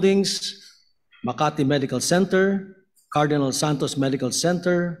Hospital Holdings, Makati Medical Center, Cardinal Santos Medical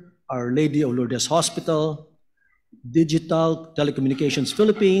Center, Our Lady of Lourdes Hospital, Digital Telecommunications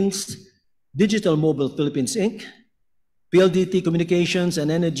Philippines, Digital Mobile Philippines Inc., PLDT Communications and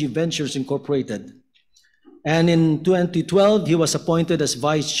Energy Ventures Incorporated. And in 2012, he was appointed as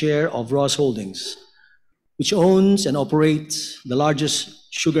Vice Chair of Ross Holdings, which owns and operates the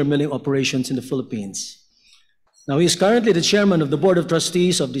largest sugar milling operations in the Philippines. Now, he is currently the chairman of the Board of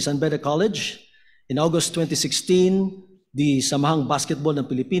Trustees of the San Beda College. In August 2016, the Samahang Basketball ng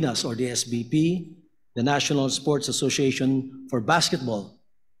Pilipinas, or the SBP, the National Sports Association for Basketball,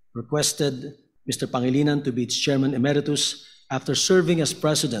 requested Mr. Pangilinan to be its chairman emeritus after serving as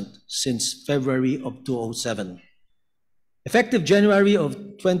president since February of 2007. Effective January of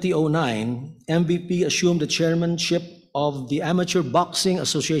 2009, MVP assumed the chairmanship of the Amateur Boxing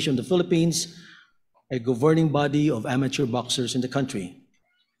Association of the Philippines, a governing body of amateur boxers in the country.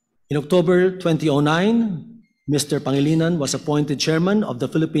 In October 2009, Mr. Pangilinan was appointed chairman of the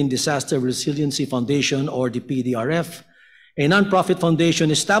Philippine Disaster Resiliency Foundation, or the PDRF, a nonprofit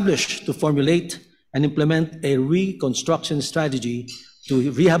foundation established to formulate and implement a reconstruction strategy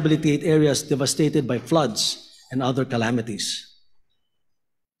to rehabilitate areas devastated by floods and other calamities.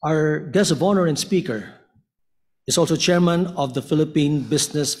 Our guest of honor and speaker is also chairman of the Philippine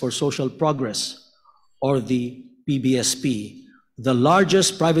Business for Social Progress, or the PBSP, the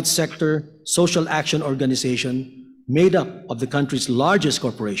largest private sector social action organization made up of the country's largest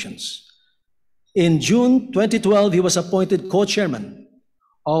corporations. In June 2012, he was appointed co-chairman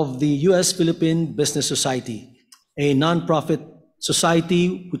of the U.S.-Philippine Business Society, a nonprofit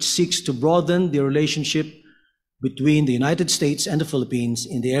society which seeks to broaden the relationship between the United States and the Philippines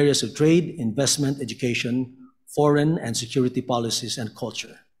in the areas of trade, investment, education, foreign and security policies, and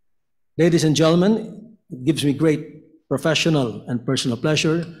culture. Ladies and gentlemen, it gives me great professional and personal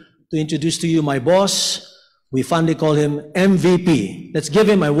pleasure to introduce to you my boss. We fondly call him MVP. Let's give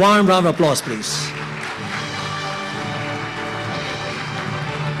him a warm round of applause, please.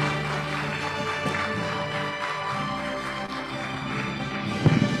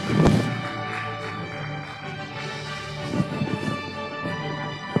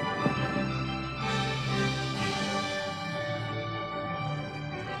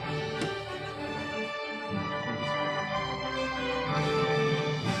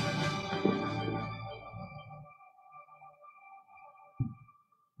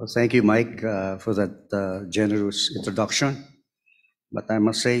 Well, thank you, Mike, for that generous introduction. But I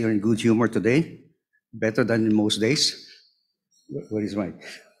must say you're in good humor today, better than in most days. Where is Mike?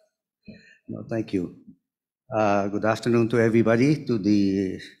 No, thank you. Good afternoon to everybody, to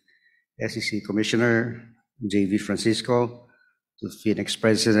the SEC Commissioner, JV Francisco, to Phoenix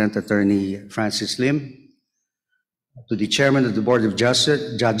President, Attorney Francis Lim, to the Chairman of the Board of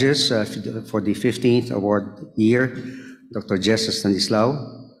Judges for the 15th award year, Dr. Jessa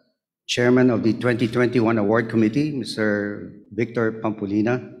Stanislao, Chairman of the 2021 Award Committee, Mr. Victor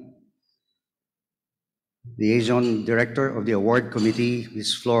Pampulina, Liaison Director of the Award Committee,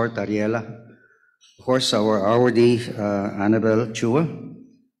 Ms. Flor Tariela, of course, our awardee, Annabelle, Chua,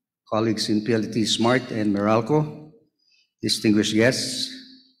 colleagues in PLDT Smart and Meralco, distinguished guests,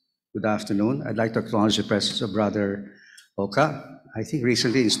 good afternoon. I'd like to acknowledge the presence of Brother Oka, I think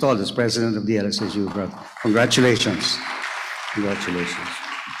recently installed as President of the LSSU, brother. Congratulations. Congratulations.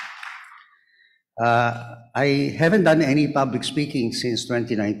 I haven't done any public speaking since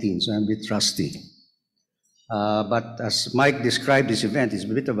 2019, so I'm a bit rusty. But as Mike described, this event is a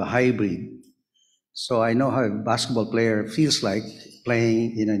bit of a hybrid. So I know how a basketball player feels like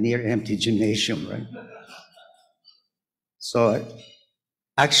playing in a near-empty gymnasium, right? So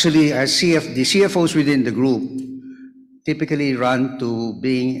actually, the CFOs within the group typically run to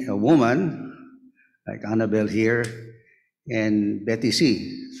being a woman, like Annabelle here, and Betty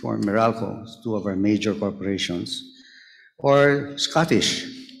C. for Meralco, two of our major corporations, or Scottish,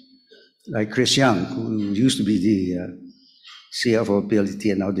 like Chris Young, who used to be the CFO of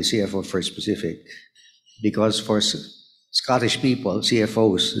PLDT and now the CFO of First Pacific. Because for Scottish people,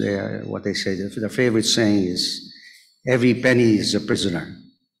 CFOs, what they say, their favorite saying is, every penny is a prisoner.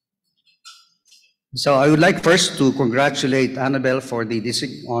 So I would like first to congratulate Annabelle for the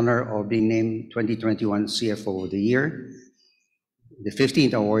distinct honor of being named 2021 CFO of the Year, the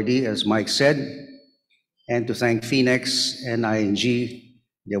 15th awardee, as Mike said, and to thank FINEX and ING,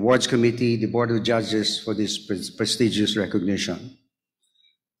 the Awards Committee, the Board of Judges for this prestigious recognition.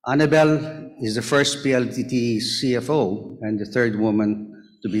 Annabelle is the first PLDT CFO and the third woman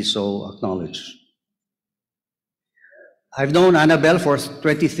to be so acknowledged. I've known Annabelle for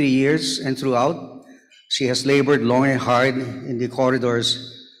 23 years, and throughout, she has labored long and hard in the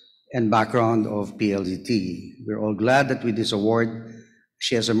corridors and background of PLDT. We're all glad that with this award,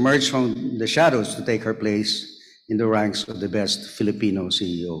 she has emerged from the shadows to take her place in the ranks of the best Filipino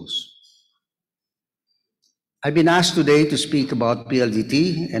CEOs. I've been asked today to speak about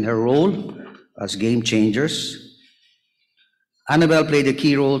PLDT and her role as game changers. Annabelle played a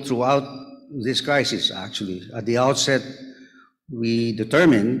key role throughout this crisis, actually. At the outset, we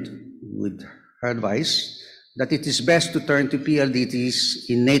determined, with her advice, that it is best to turn to PLDT's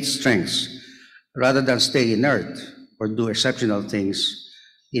innate strengths rather than stay inert or do exceptional things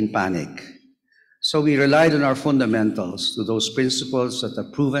in panic. So we relied on our fundamentals, to those principles that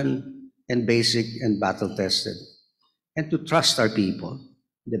are proven and basic and battle-tested, and to trust our people,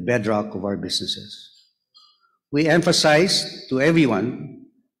 the bedrock of our businesses. We emphasized to everyone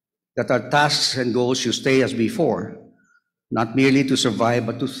that our tasks and goals should stay as before, not merely to survive,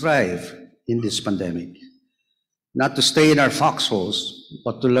 but to thrive in this pandemic. Not to stay in our foxholes,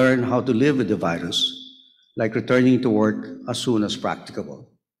 but to learn how to live with the virus, like returning to work as soon as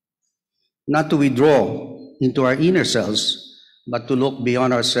practicable. Not to withdraw into our inner selves, but to look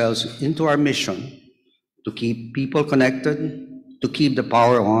beyond ourselves into our mission to keep people connected, to keep the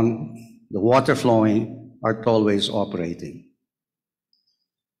power on, the water flowing, our tollways operating.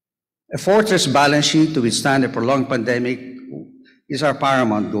 A fortress balance sheet to withstand a prolonged pandemic is our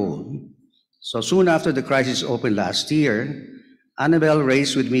paramount goal. So soon after the crisis opened last year, Annabelle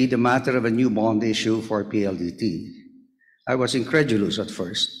raised with me the matter of a new bond issue for PLDT. I was incredulous at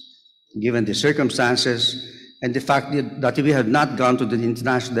first, given the circumstances and the fact that we had not gone to the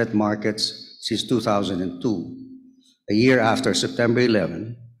international debt markets since 2002, a year after September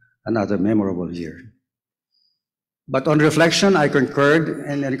 11, another memorable year. But on reflection, I concurred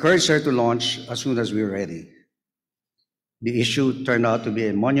and encouraged her to launch as soon as we were ready. The issue turned out to be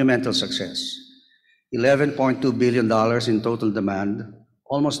a monumental success. $11.2 billion in total demand,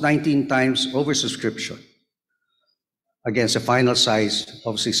 almost 19 times oversubscription, against a final size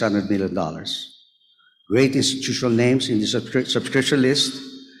of $600 million. Great institutional names in the subscription list,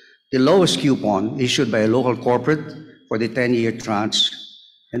 the lowest coupon issued by a local corporate for the 10-year tranche,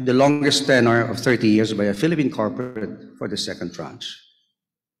 and the longest tenor of 30 years by a Philippine corporate for the second tranche.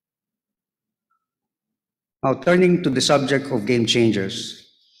 Now, turning to the subject of game changers,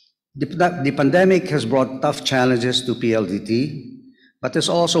 the pandemic has brought tough challenges to PLDT, but has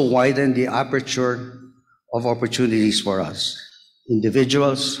also widened the aperture of opportunities for us.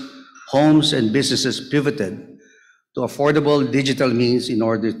 Individuals, homes, and businesses pivoted to affordable digital means in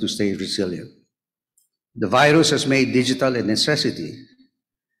order to stay resilient. The virus has made digital a necessity.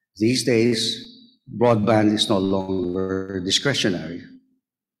 These days, broadband is no longer discretionary.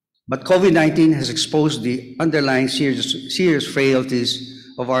 But COVID-19 has exposed the underlying serious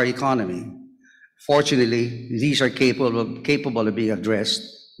frailties of our economy. Fortunately, these are capable of being addressed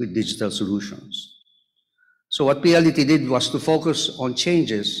with digital solutions. So what PLDT did was to focus on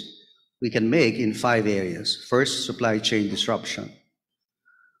changes we can make in 5 areas. First, supply chain disruption.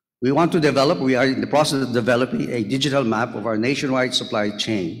 We are in the process of developing a digital map of our nationwide supply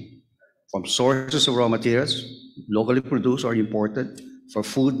chain, from sources of raw materials, locally produced or imported, for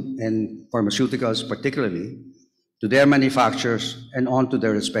food and pharmaceuticals particularly, to their manufacturers and on to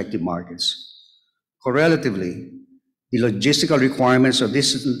their respective markets. Correlatively, the logistical requirements of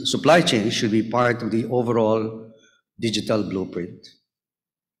this supply chain should be part of the overall digital blueprint.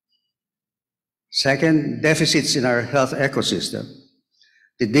 Second, deficits in our health ecosystem.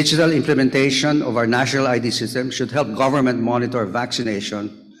 The digital implementation of our national ID system should help government monitor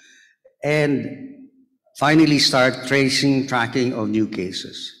vaccination and finally start tracking of new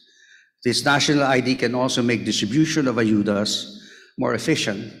cases. This national ID can also make distribution of ayudas more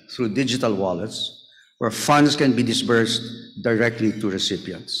efficient through digital wallets, where funds can be disbursed directly to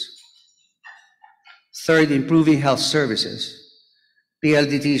recipients. Third, improving health services.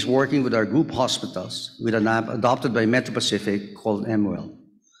 PLDT is working with our group hospitals with an app adopted by Metro Pacific called MWell.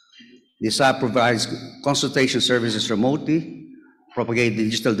 This app provides consultation services remotely, propagate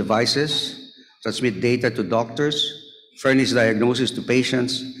digital devices, transmit data to doctors, furnish diagnosis to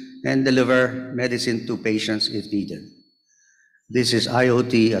patients, and deliver medicine to patients if needed. This is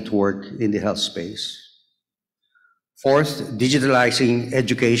IoT at work in the health space. Fourth, digitalizing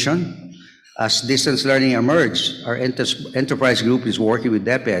education. As distance learning emerged, our enterprise group is working with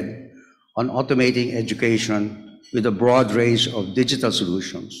DepEd on automating education with a broad range of digital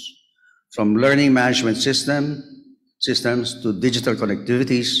solutions, from learning management systems to digital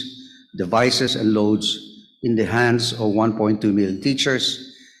connectivities, devices, and loads in the hands of 1.2 million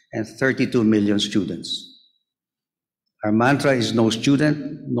teachers and 32 million students. Our mantra is no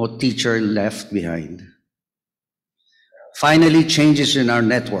student, no teacher left behind. Finally, changes in our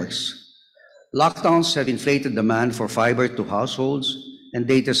networks. Lockdowns have inflated demand for fiber to households and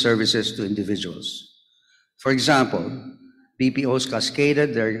data services to individuals. For example, BPOs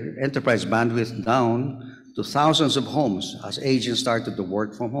cascaded their enterprise bandwidth down to thousands of homes as agents started to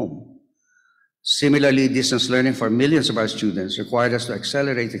work from home. Similarly, distance learning for millions of our students required us to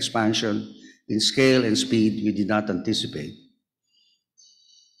accelerate expansion in scale and speed we did not anticipate.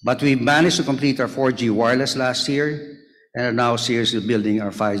 But we managed to complete our 4G wireless last year and are now seriously building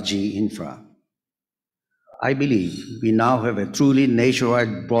our 5G infra. I believe we now have a truly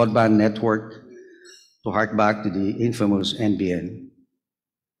nationwide broadband network, to hark back to the infamous NBN.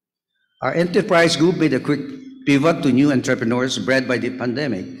 Our enterprise group made a quick pivot to new entrepreneurs bred by the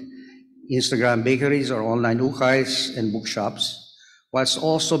pandemic, Instagram bakeries or online ukais and bookshops, whilst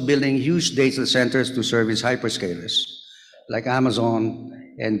also building huge data centers to service hyperscalers like Amazon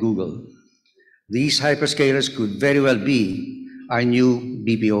and Google. These hyperscalers could very well be our new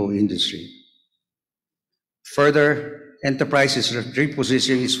BPO industry. Further, enterprise is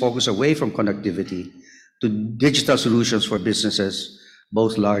repositioning its focus away from connectivity to digital solutions for businesses,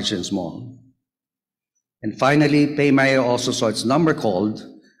 both large and small. And finally, PayMaya also saw its number called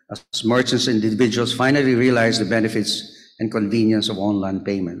as merchants and individuals finally realized the benefits and convenience of online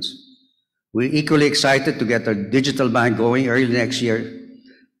payments. We're equally excited to get our digital bank going early next year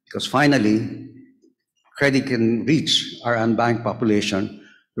because finally, credit can reach our unbanked population,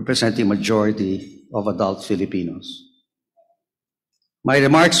 representing majority of adult Filipinos. My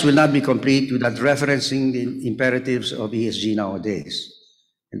remarks will not be complete without referencing the imperatives of ESG nowadays: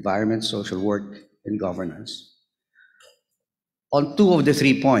 environment, social work, and governance. On 2 of the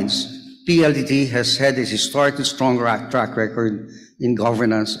 3 points, PLDT has had a historically strong track record in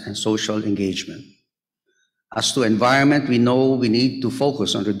governance and social engagement. As to environment, we know we need to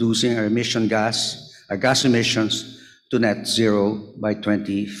focus on reducing our gas emissions to net zero by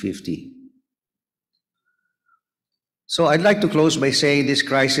 2050. So I'd like to close by saying this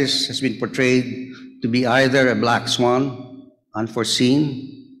crisis has been portrayed to be either a black swan,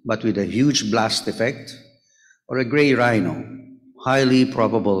 unforeseen, but with a huge blast effect, or a gray rhino, highly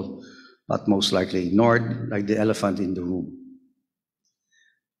probable, but most likely ignored, like the elephant in the room.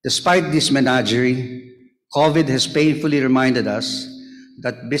 Despite this menagerie, COVID has painfully reminded us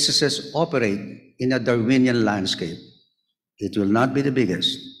that businesses operate in a Darwinian landscape. It will not be the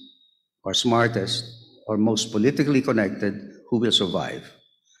biggest, or smartest, or most politically connected who will survive,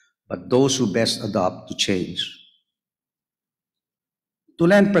 but those who best adapt to change. To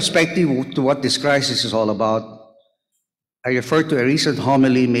lend perspective to what this crisis is all about, I refer to a recent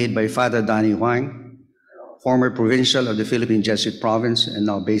homily made by Father Danny Huang, former provincial of the Philippine Jesuit province and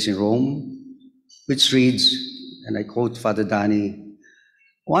now based in Rome, which reads, and I quote Father Danny,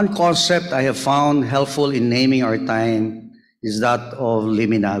 "One concept I have found helpful in naming our time is that of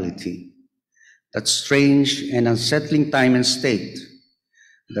liminality, that strange and unsettling time and state,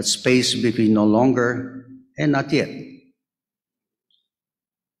 that space between no longer and not yet."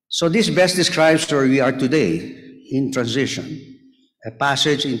 So this best describes where we are today, in transition, a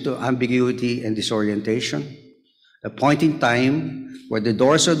passage into ambiguity and disorientation, a point in time where the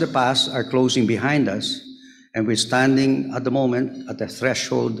doors of the past are closing behind us and we're standing at the moment at the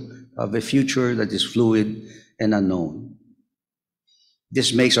threshold of a future that is fluid and unknown.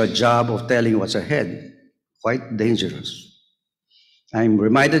 This makes our job of telling what's ahead quite dangerous. I'm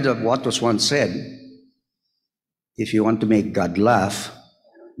reminded of what was once said: if you want to make God laugh,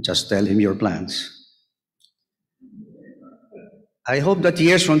 just tell him your plans. I hope that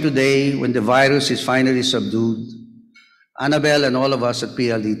years from today, when the virus is finally subdued, Annabelle and all of us at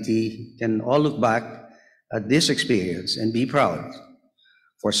PLDT can all look back at this experience and be proud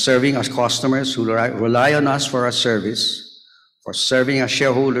for serving as customers who rely on us for our service, for serving as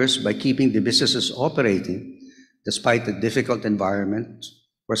shareholders by keeping the businesses operating despite the difficult environment,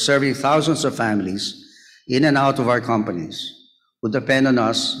 for serving thousands of families in and out of our companies who depend on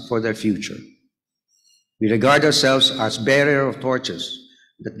us for their future. We regard ourselves as bearer of torches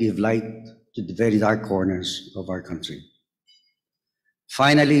that give light to the very dark corners of our country.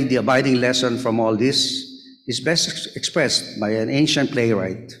 Finally, the abiding lesson from all this is best expressed by an ancient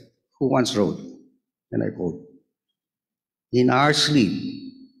playwright who once wrote, and I quote, "In our sleep,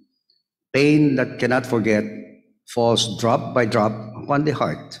 pain that cannot forget falls drop by drop upon the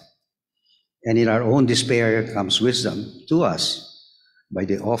heart, and in our own despair comes wisdom to us by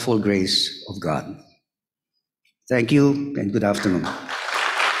the awful grace of God." Thank you and good afternoon.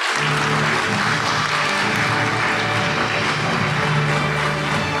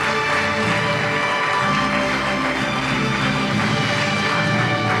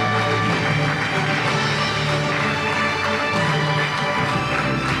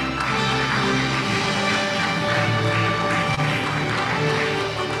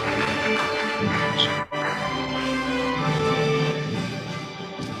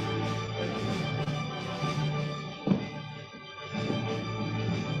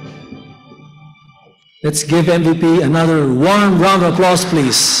 Let's give MVP another warm round of applause,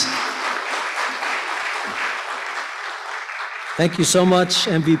 please. Thank you so much,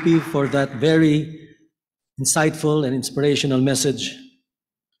 MVP, for that very insightful and inspirational message.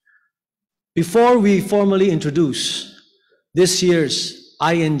 Before we formally introduce this year's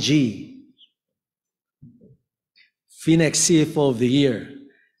ING FINEX CFO of the Year,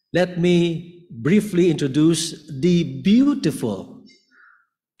 let me briefly introduce the beautiful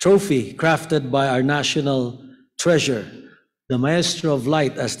trophy crafted by our national treasure, the Maestro of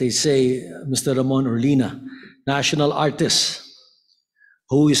Light, as they say, Mr. Ramon Orlina, national artist,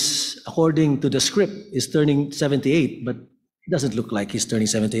 who is, according to the script, is turning 78, but it doesn't look like he's turning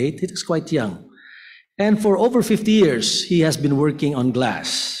 78. He looks quite young. And for over 50 years, he has been working on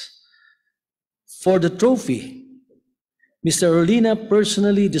glass. For the trophy, Mr. Orlina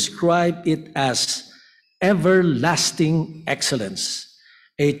personally described it as everlasting excellence,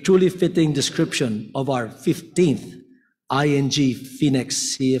 a truly fitting description of our 15th ING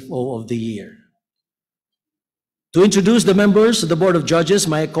FINEX CFO of the Year. To introduce the members of the Board of Judges,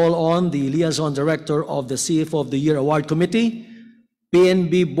 may I call on the Liaison Director of the CFO of the Year Award Committee,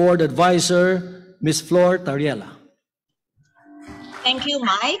 PNB Board Advisor, Ms. Flor Tariela. Thank you,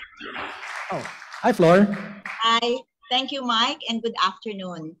 Mike. Oh, hi, Flor. Hi. Thank you, Mike, and good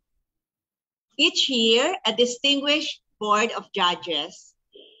afternoon. Each year, a distinguished Board of Judges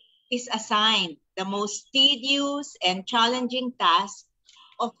is assigned the most tedious and challenging task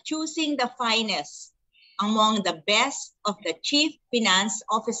of choosing the finest among the best of the chief finance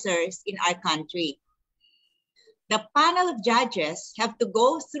officers in our country. The panel of judges have to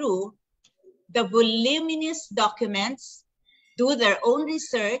go through the voluminous documents, do their own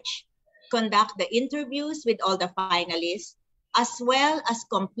research, conduct the interviews with all the finalists, as well as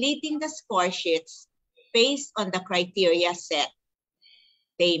completing the score sheets based on the criteria set.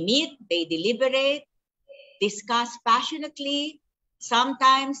 They meet, they deliberate, discuss passionately,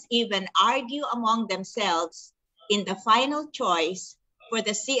 sometimes even argue among themselves in the final choice for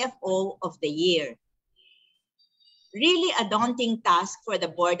the CFO of the year. Really a daunting task for the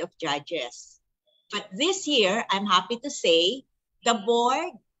Board of Judges. But this year, I'm happy to say, the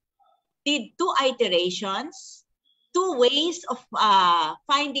board did 2 iterations, 2 ways of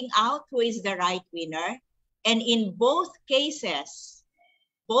finding out who is the right winner. And in both cases,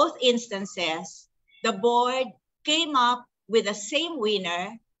 both instances, the board came up with the same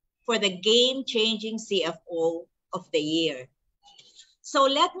winner for the game-changing CFO of the year. So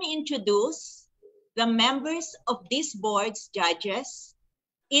let me introduce the members of this board's judges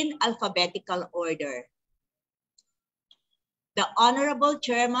in alphabetical order. The Honorable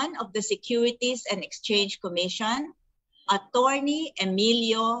Chairman of the Securities and Exchange Commission, Attorney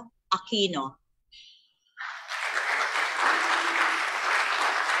Emilio Aquino.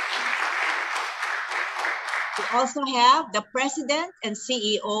 We also have the President and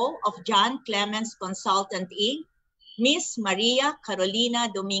CEO of John Clements Consultant Inc., Ms. Maria Carolina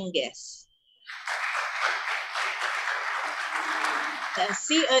Dominguez. The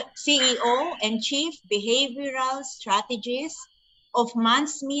CEO and Chief Behavioral Strategist of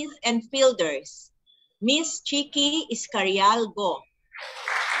Mansmith and Fielders, Ms. Chiki Iscarial Go.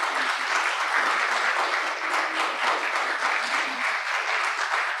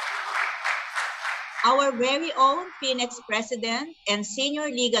 Our very own Phoenix President and Senior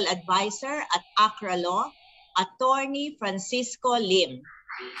Legal Advisor at Accra Law, Attorney Francisco Lim.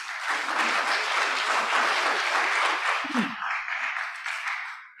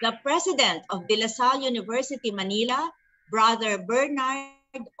 The President of De La Salle University, Manila, Brother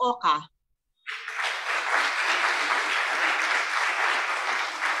Bernard Oca.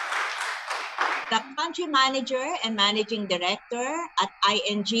 The Country Manager and Managing Director at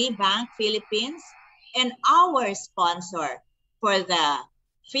ING Bank Philippines, and our sponsor for the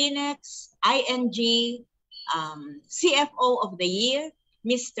FINEX ING CFO of the Year,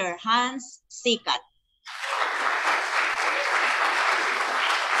 Mr. Hans Sikat.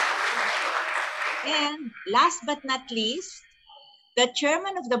 And last but not least, the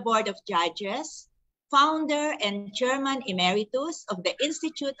Chairman of the Board of Judges, Founder and Chairman Emeritus of the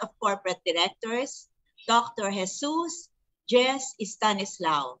Institute of Corporate Directors, Dr. Jesus Jess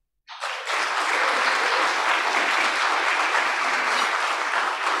Stanislao.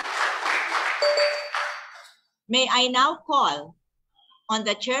 May I now call on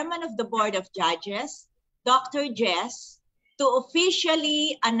the Chairman of the Board of Judges, Dr. Jess, to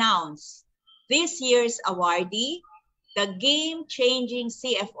officially announce this year's awardee, the game-changing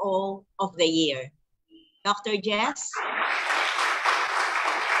CFO of the year. Dr. Jess.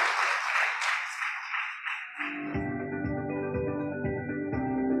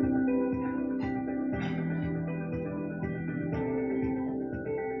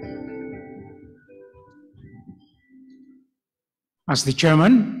 As the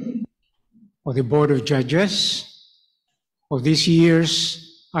chairman of the Board of Judges of this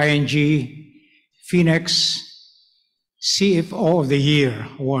year's ING FINEX CFO of the Year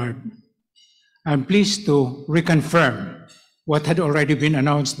Award, I'm pleased to reconfirm what had already been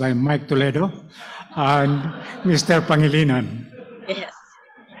announced by Mike Toledo and Mr. Pangilinan. Yes.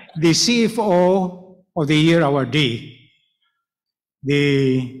 The CFO of the Year awardee,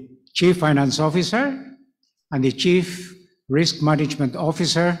 the Chief Finance Officer and the Chief Risk Management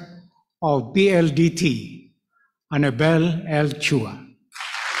Officer of PLDT, Annabelle L. Chua.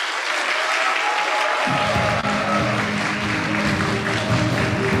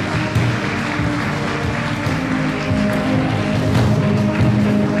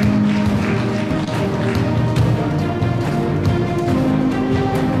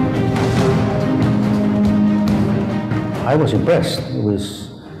 I was impressed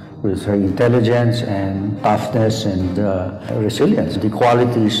with her intelligence and toughness and resilience. The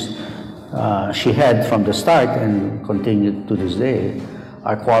qualities she had from the start and continued to this day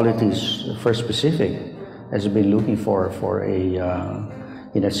are qualities First Pacific has been looking for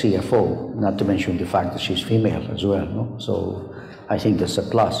in a CFO, not to mention the fact that she's female as well. No? So I think that's a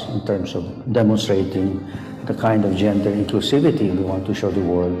plus in terms of demonstrating the kind of gender inclusivity we want to show the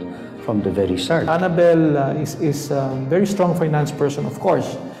world from the very start. Annabelle is a very strong finance person, of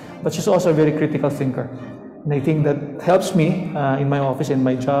course, but she's also a very critical thinker. And I think that helps me in my office, in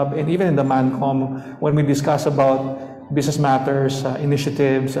my job, and even in the Mancom when we discuss about business matters,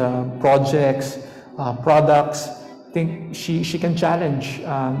 initiatives, projects, products. I think she can challenge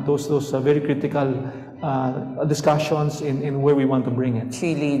those very critical discussions in where we want to bring it.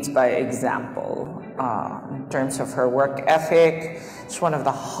 She leads by example in terms of her work ethic. She's one of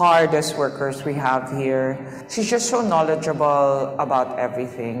the hardest workers we have here. She's just so knowledgeable about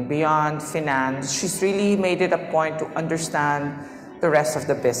everything. Beyond finance, she's really made it a point to understand the rest of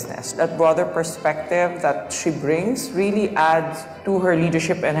the business. That broader perspective that she brings really adds to her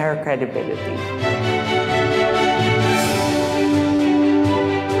leadership and her credibility.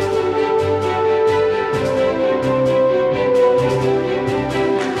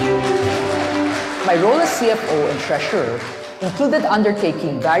 My role as CFO and Treasurer included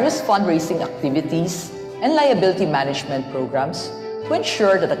undertaking various fundraising activities and liability management programs to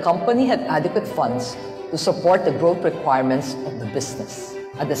ensure that the company had adequate funds to support the growth requirements of the business.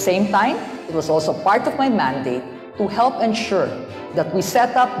 At the same time, it was also part of my mandate to help ensure that we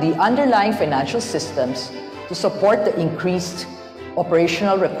set up the underlying financial systems to support the increased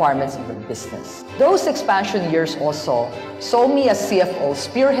operational requirements of the business. Those expansion years also saw me as CFO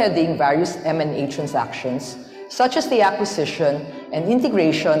spearheading various M&A transactions, such as the acquisition and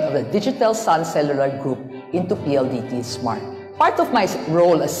integration of the Digital Sun Cellular Group into PLDT Smart. Part of my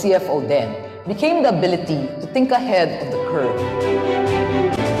role as CFO then became the ability to think ahead of the curve.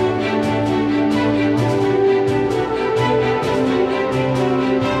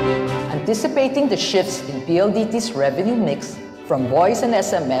 Anticipating the shifts in PLDT's revenue mix from voice and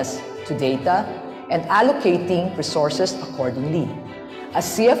SMS to data, and allocating resources accordingly. As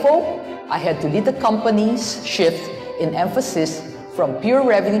CFO, I had to lead the company's shift in emphasis from pure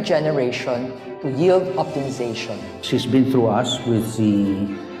revenue generation to yield optimization. She's been through us with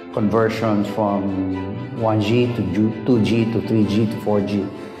the conversion from 1G to 2G to 3G to 4G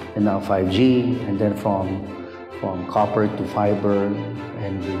and now 5G, and then from copper to fiber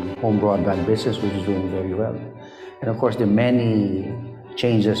and the home broadband business, which is doing very well. And of course, the many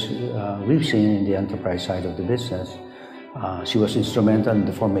changes we've seen in the enterprise side of the business. She was instrumental in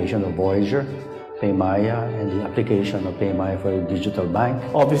the formation of Voyager, Paymaya, and the application of Paymaya for a digital bank.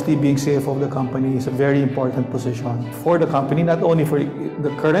 Obviously, being CFO of the company is a very important position for the company, not only for the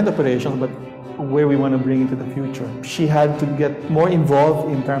current operations, but where we want to bring into the future. She had to get more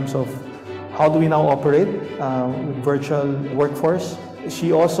involved in terms of how do we now operate with virtual workforce.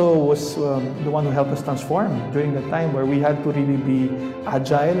 She also was the one who helped us transform during the time where we had to really be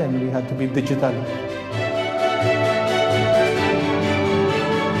agile and we had to be digital.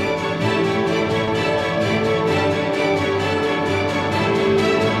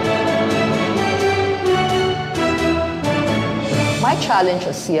 My challenge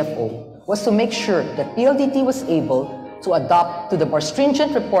as CFO was to make sure that PLDT was able to adapt to the more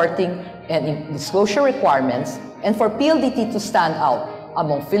stringent reporting and disclosure requirements, and for PLDT to stand out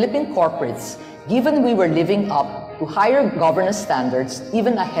among Philippine corporates, given we were living up to higher governance standards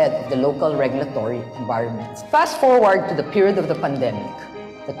even ahead of the local regulatory environments. Fast forward to the period of the pandemic.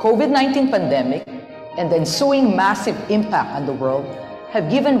 The COVID-19 pandemic and the ensuing massive impact on the world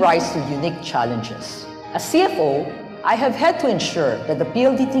have given rise to unique challenges. As CFO, I have had to ensure that the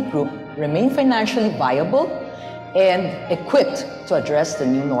PLDT Group remain financially viable and equipped to address the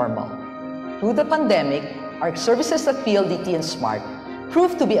new normal. Through the pandemic, our services at PLDT and Smart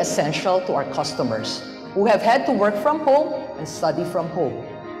proved to be essential to our customers who have had to work from home and study from home.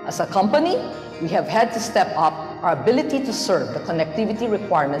 As a company, we have had to step up our ability to serve the connectivity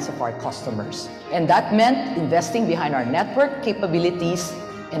requirements of our customers. And that meant investing behind our network capabilities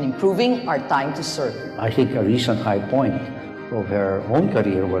and improving our time to serve. I think a recent high point of her own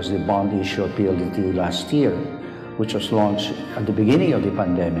career was the bond issue of PLDT last year, which was launched at the beginning of the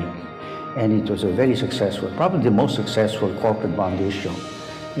pandemic. And it was a very successful, probably the most successful corporate bond issue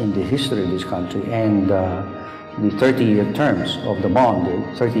in the history of this country. And the 30-year terms of the bond, the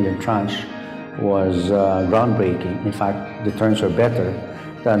 30-year tranche, was groundbreaking. In fact, the terms were better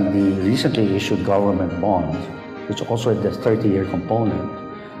than the recently issued government bonds, which also had the 30-year component.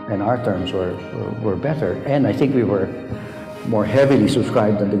 And our terms were better. And I think we were more heavily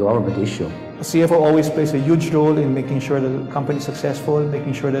subscribed than the government issue. The CFO always plays a huge role in making sure that the company is successful,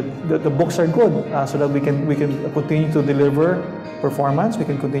 making sure that the books are good, so that we can continue to deliver performance, we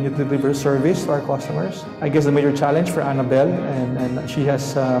can continue to deliver service to our customers. I guess the major challenge for Annabelle, and she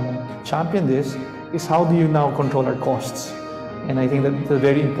has championed this, is how do you now control our costs? And I think that's a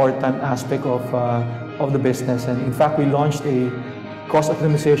very important aspect of the business. And in fact, we launched a cost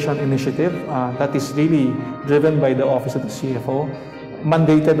optimization initiative that is really driven by the Office of the CFO,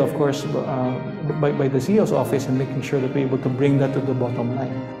 mandated, of course, by the CEO's office, and making sure that we're able to bring that to the bottom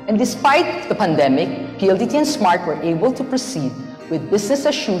line. And despite the pandemic, PLDT and Smart were able to proceed with business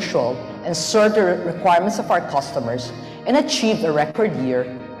as usual and serve the requirements of our customers and achieve a record year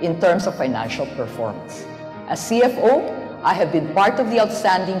in terms of financial performance. As CFO, I have been part of the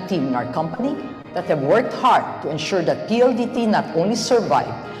outstanding team in our company that have worked hard to ensure that PLDT not only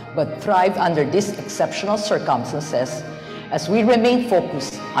survived, but thrived under these exceptional circumstances as we remain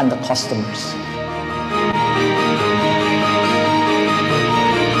focused on the customers.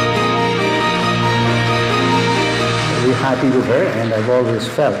 Very happy with her, and I've always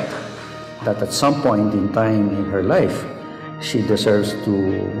felt that at some point in time in her life, she deserves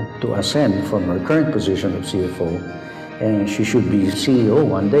to ascend from her current position of CFO, and she should be CEO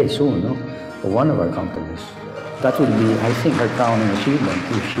one day soon, no? For one of our companies. That would be, I think, her crowning achievement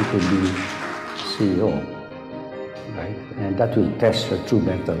if she could be CEO, right? And that will test her true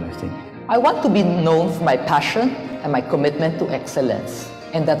mettle, I think. I want to be known for my passion and my commitment to excellence,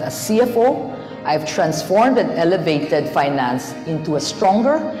 and that as CFO, I've transformed and elevated finance into a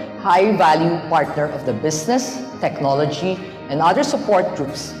stronger, high-value partner of the business, technology, and other support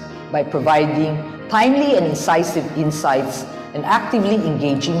groups by providing timely and incisive insights and actively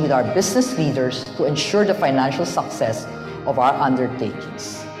engaging with our business leaders to ensure the financial success of our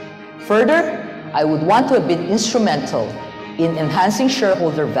undertakings. Further, I would want to have been instrumental in enhancing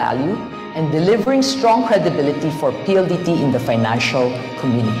shareholder value and delivering strong credibility for PLDT in the financial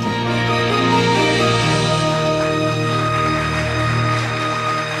community.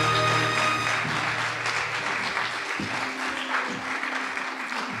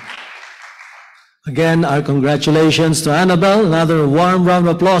 Again, our congratulations to Annabelle. Another warm round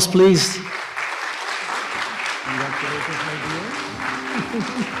of applause, please.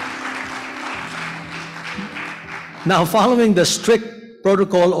 Now, following the strict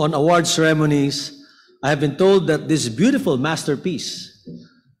protocol on award ceremonies, I have been told that this beautiful masterpiece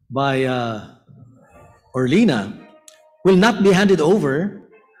by Orlina will not be handed over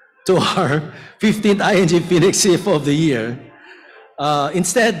to our 15th ING FINEX CFO of the Year.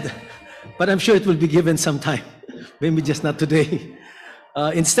 Instead, but I'm sure it will be given sometime, maybe just not today.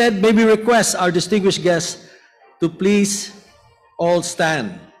 Instead, may we request our distinguished guests to please all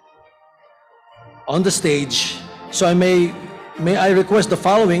stand on the stage. So may I request the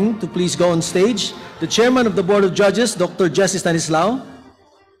following to please go on stage. The Chairman of the Board of Judges, Dr. Jesse Stanislao.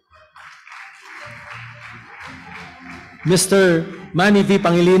 Mr. Manny V.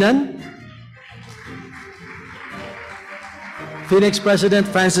 Pangilinan. FINEX President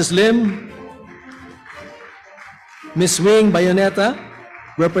Francis Lim. Ms. Wing Bayoneta,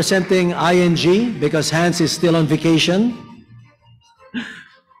 representing ING because Hans is still on vacation.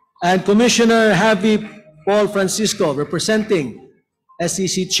 And Commissioner Javi Paul Francisco, representing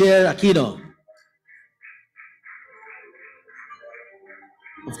SEC Chair Aquino.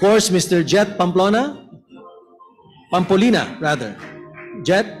 Of course, Mr. Jet Pampolina,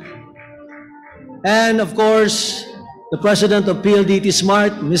 Jet. And of course, the President of PLDT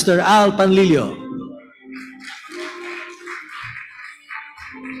Smart, Mr. Al Panlilio.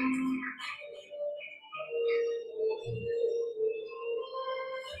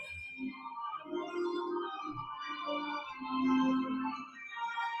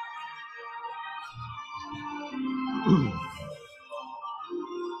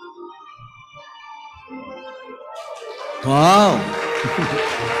 Wow.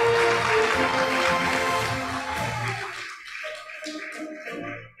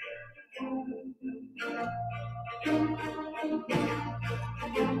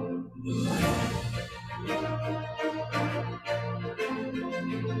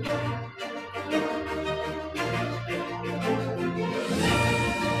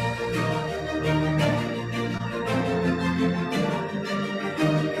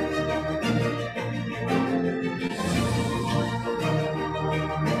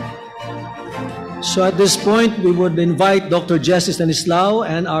 So at this point, we would invite Dr. Jesse Stanislao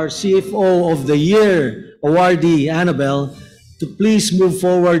and our CFO of the Year awardee, Annabelle, to please move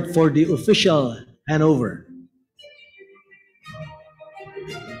forward for the official handover.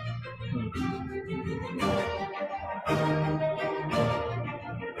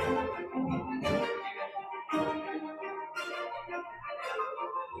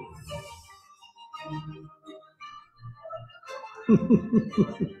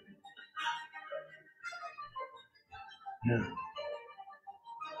 Yeah.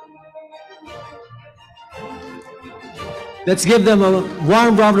 Let's give them a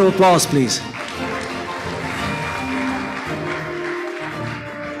warm round of applause, please.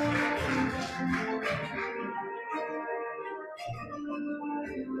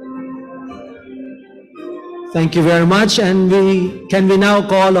 Thank you very much. And can we now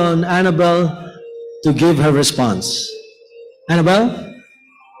call on Annabelle to give her response? Annabelle?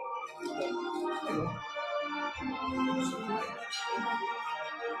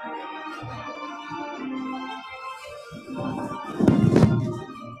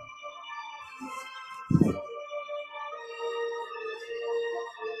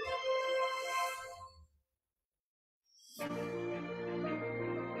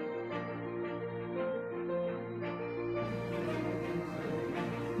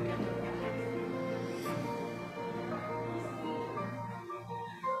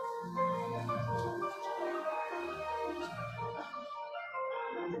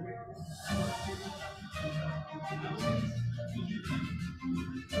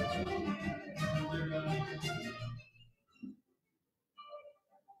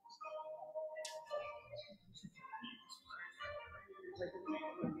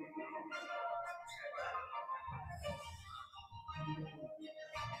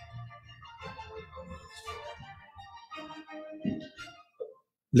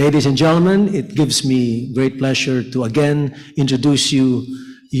 Ladies and gentlemen, it gives me great pleasure to again introduce you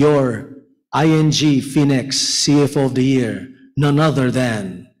your ING FINEX CFO of the Year, none other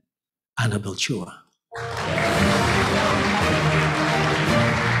than Annabelle Chua.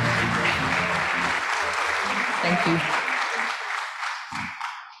 Thank you.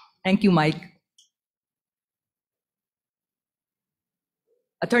 Thank you, Mike.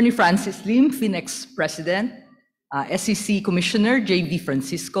 Attorney Francis Lim, FINEX President, SEC Commissioner J.V.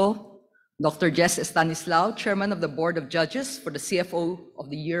 Francisco, Dr. Jess Stanislao, Chairman of the Board of Judges for the CFO of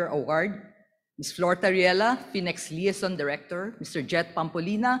the Year Award, Ms. Flor Tariela, FINEX Liaison Director, Mr. Jet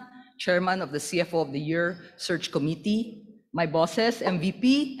Pampolina, Chairman of the CFO of the Year Search Committee, my bosses,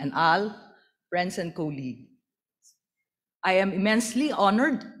 MVP and Al, friends and colleagues. I am immensely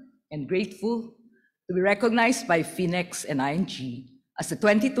honored and grateful to be recognized by FINEX and ING as the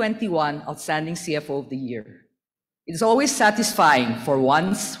 2021 Outstanding CFO of the Year. It is always satisfying for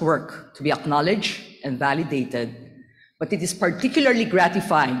one's work to be acknowledged and validated, but it is particularly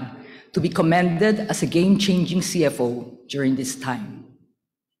gratifying to be commended as a game-changing CFO during this time.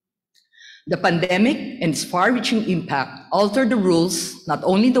 The pandemic and its far-reaching impact altered the rules, not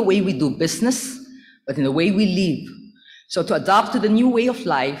only the way we do business, but in the way we live. So to adapt to the new way of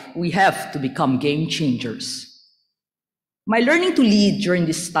life, we have to become game changers. My learning to lead during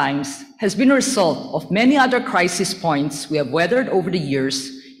these times has been a result of many other crisis points we have weathered over the years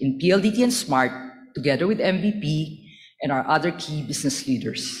in PLDT and SMART, together with MVP and our other key business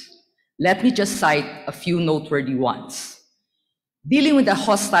leaders. Let me just cite a few noteworthy ones. Dealing with a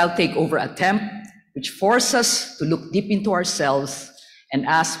hostile takeover attempt, which forced us to look deep into ourselves and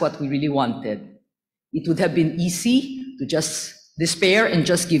ask what we really wanted. It would have been easy to just despair and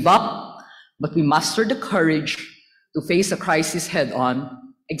just give up, but we mustered the courage to face a crisis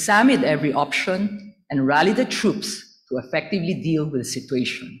head-on, examine every option, and rally the troops to effectively deal with the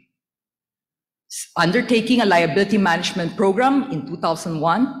situation. Undertaking a liability management program in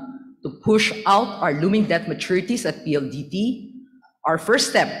 2001 to push out our looming debt maturities at PLDT, our first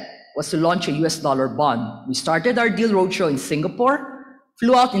step was to launch a US dollar bond. We started our deal roadshow in Singapore,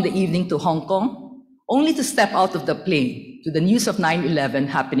 flew out in the evening to Hong Kong, only to step out of the plane to the news of 9/11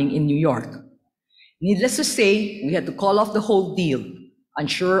 happening in New York. Needless to say, we had to call off the whole deal,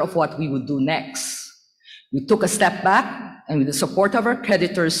 unsure of what we would do next. We took a step back, and with the support of our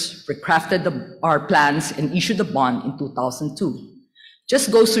creditors, recrafted our plans and issued the bond in 2002.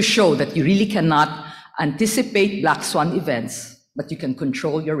 Just goes to show that you really cannot anticipate black swan events, but you can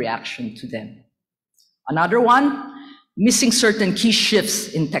control your reaction to them. Another one, missing certain key shifts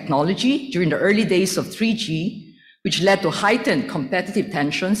in technology during the early days of 3G, which led to heightened competitive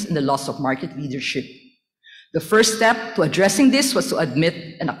tensions and the loss of market leadership. The first step to addressing this was to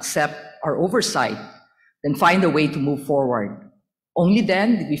admit and accept our oversight, then find a way to move forward. Only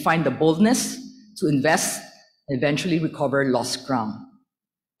then did we find the boldness to invest and eventually recover lost ground.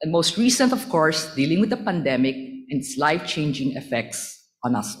 And most recent, of course, dealing with the pandemic and its life-changing effects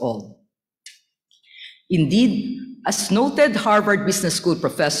on us all. Indeed, as noted Harvard Business School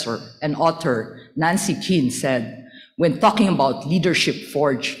professor and author Nancy Keene said, when talking about leadership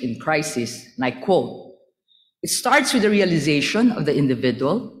forged in crisis, and I quote, "It starts with the realization of the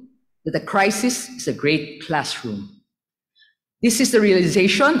individual that a crisis is a great classroom. This is the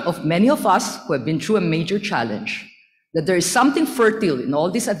realization of many of us who have been through a major challenge, that there is something fertile in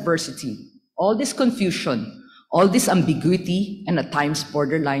all this adversity, all this confusion, all this ambiguity, and at times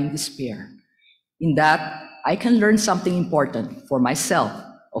borderline despair. In that, I can learn something important for myself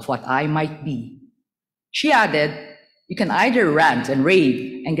of what I might be." She added, "You can either rant and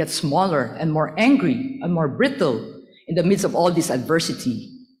rave and get smaller and more angry and more brittle in the midst of all this adversity,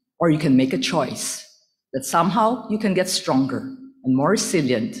 or you can make a choice that somehow you can get stronger and more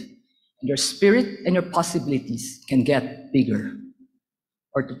resilient, and your spirit and your possibilities can get bigger."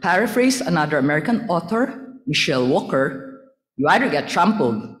 Or to paraphrase another American author, Michelle Walker, you either get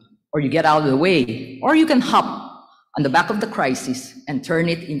trampled or you get out of the way, or you can hop on the back of the crisis and turn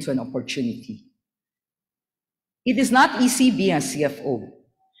it into an opportunity. It is not easy being a CFO.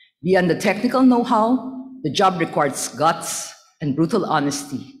 Beyond the technical know-how, the job requires guts and brutal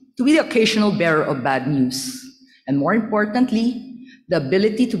honesty to be the occasional bearer of bad news, and more importantly, the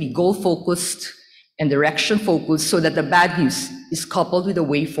ability to be goal-focused and direction-focused so that the bad news is coupled with a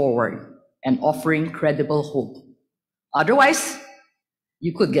way forward and offering credible hope. Otherwise,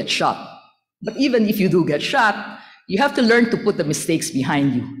 you could get shot. But even if you do get shot, you have to learn to put the mistakes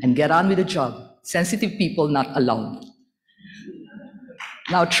behind you and get on with the job. Sensitive people not allowed.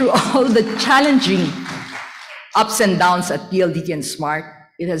 Now, through all the challenging ups and downs at PLDT and SMART,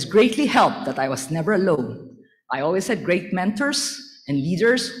 it has greatly helped that I was never alone. I always had great mentors and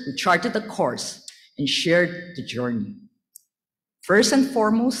leaders who charted the course and shared the journey. First and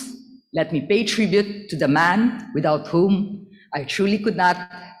foremost, let me pay tribute to the man without whom I truly could not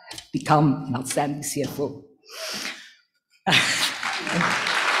become an outstanding CFO.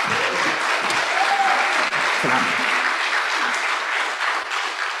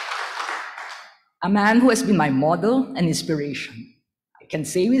 A man who has been my model and inspiration. I can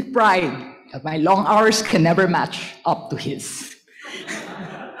say with pride that my long hours can never match up to his.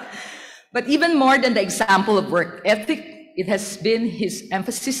 But even more than the example of work ethic, it has been his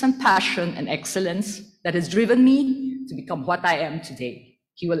emphasis on passion and excellence that has driven me to become what I am today.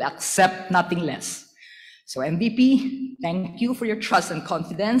 He will accept nothing less. So MVP, thank you for your trust and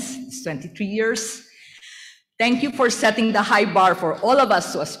confidence. It's 23 years. Thank you for setting the high bar for all of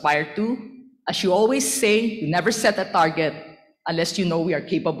us to aspire to. As you always say, you never set a target unless you know we are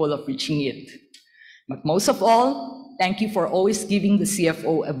capable of reaching it. But most of all, thank you for always giving the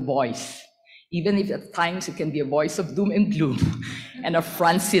CFO a voice, even if at times it can be a voice of doom and gloom and a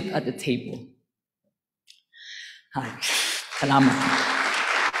front seat at the table. Hi. Salamat.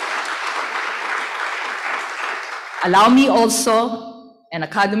 Allow me also an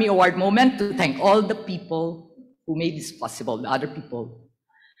Academy Award moment to thank all the people who made this possible, the other people.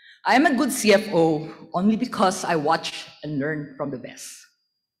 I am a good CFO only because I watch and learn from the best.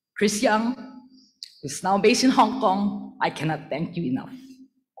 Chris Young, who's now based in Hong Kong, I cannot thank you enough.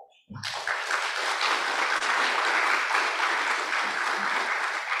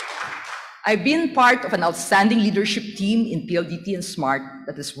 I've been part of an outstanding leadership team in PLDT and SMART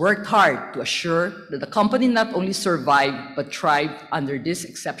that has worked hard to assure that the company not only survived, but thrived under these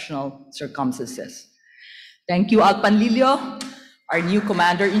exceptional circumstances. Thank you, Al Panlilio, our new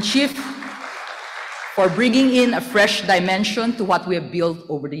Commander-in-Chief, for bringing in a fresh dimension to what we have built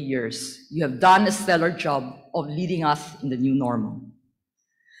over the years. You have done a stellar job of leading us in the new normal.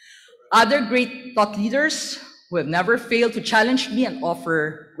 Other great thought leaders who have never failed to challenge me and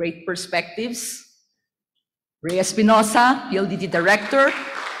offer great perspectives. Ray Espinosa, PLDT Director,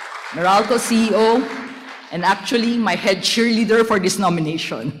 Meralco CEO, and actually my head cheerleader for this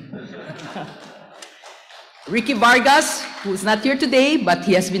nomination. Ricky Vargas, who's not here today, but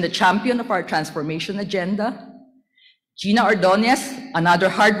he has been the champion of our transformation agenda. Gina Ordonez, another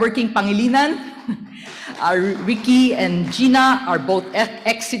hardworking Pangilinan. Ricky and Gina are both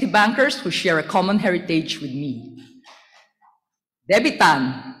ex-city bankers who share a common heritage with me. Debbie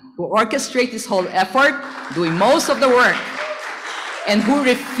Tan, who orchestrates this whole effort, doing most of the work, and who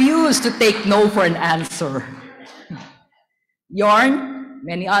refused to take no for an answer. Yorn,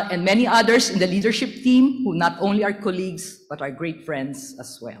 and many others in the leadership team who not only are colleagues, but are great friends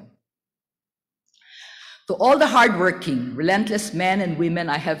as well. To all the hardworking, relentless men and women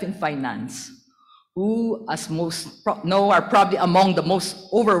I have in finance, who, as most know, are probably among the most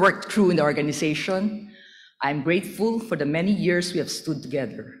overworked crew in the organization, I'm grateful for the many years we have stood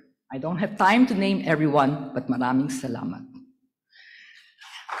together. I don't have time to name everyone, but maraming salamat.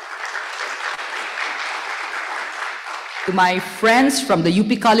 To my friends from the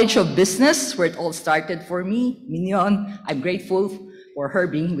UP College of Business, where it all started for me, Mignon, I'm grateful for her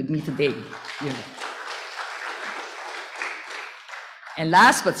being with me today. Yeah. And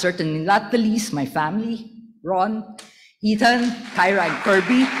last but certainly not the least, my family, Ron, Ethan, Kyra, and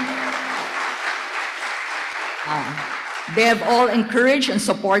Kirby. They have all encouraged and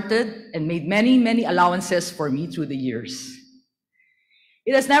supported and made many, many allowances for me through the years.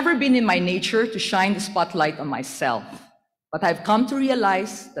 It has never been in my nature to shine the spotlight on myself, but I've come to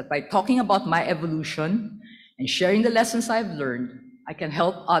realize that by talking about my evolution and sharing the lessons I've learned, I can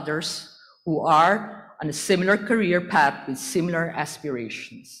help others who are on a similar career path with similar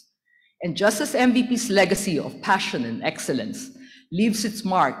aspirations. And just as MVP's legacy of passion and excellence leaves its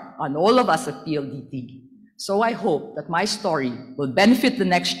mark on all of us at PLDT, so I hope that my story will benefit the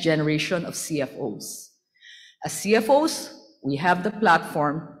next generation of CFOs. As CFOs, we have the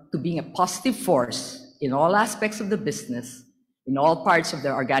platform to being a positive force in all aspects of the business, in all parts of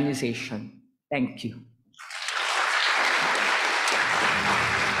the organization. Thank you.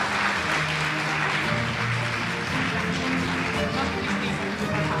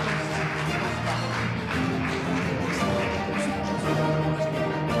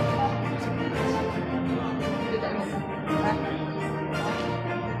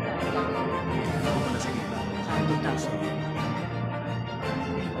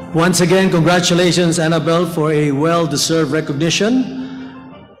 Once again, congratulations, Annabelle, for a well-deserved recognition.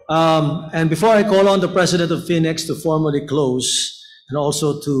 And before I call on the President of FINEX to formally close and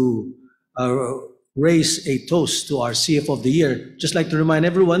also to raise a toast to our CFO of the Year, just like to remind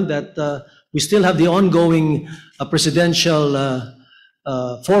everyone that we still have the ongoing presidential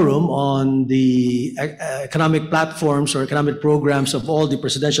forum on the economic platforms or economic programs of all the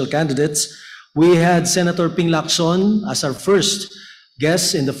presidential candidates. We had Senator Ping Lacson as our first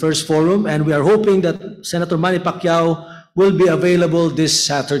guest in the first forum, and we are hoping that Senator Manny Pacquiao will be available this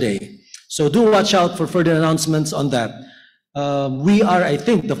Saturday. So do watch out for further announcements on that. We are, I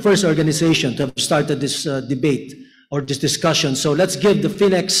think, the first organization to have started this debate or this discussion. So let's give the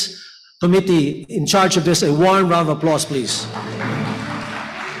FINEX committee in charge of this a warm round of applause, please.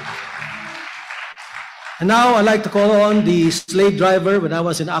 And now I'd like to call on the slave driver when I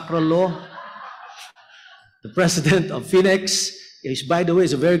was in Accra Law, the president of FINEX. He, by the way,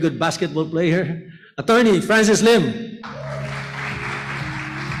 is a very good basketball player, Attorney Francis Lim.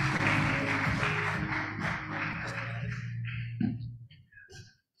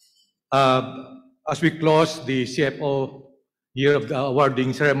 As we close the CFO Year of the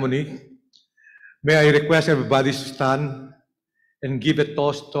Awarding Ceremony, may I request everybody to stand and give a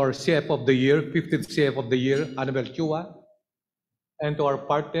toast to our CFO of the Year, 15th CFO of the Year, Annabelle Chua, and to our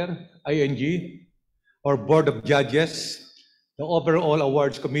partner, ING, our Board of Judges, the overall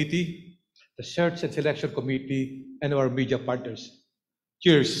awards committee, the search and selection committee, and our media partners.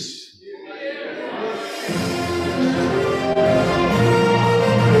 Cheers.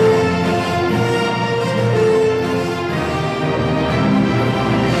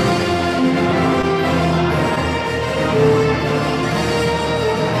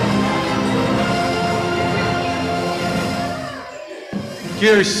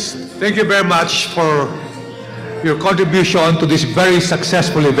 Cheers. Thank you very much for your contribution to this very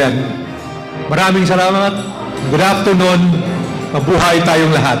successful event. Maraming salamat. Good afternoon. Mabuhay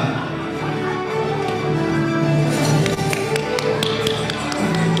tayong lahat.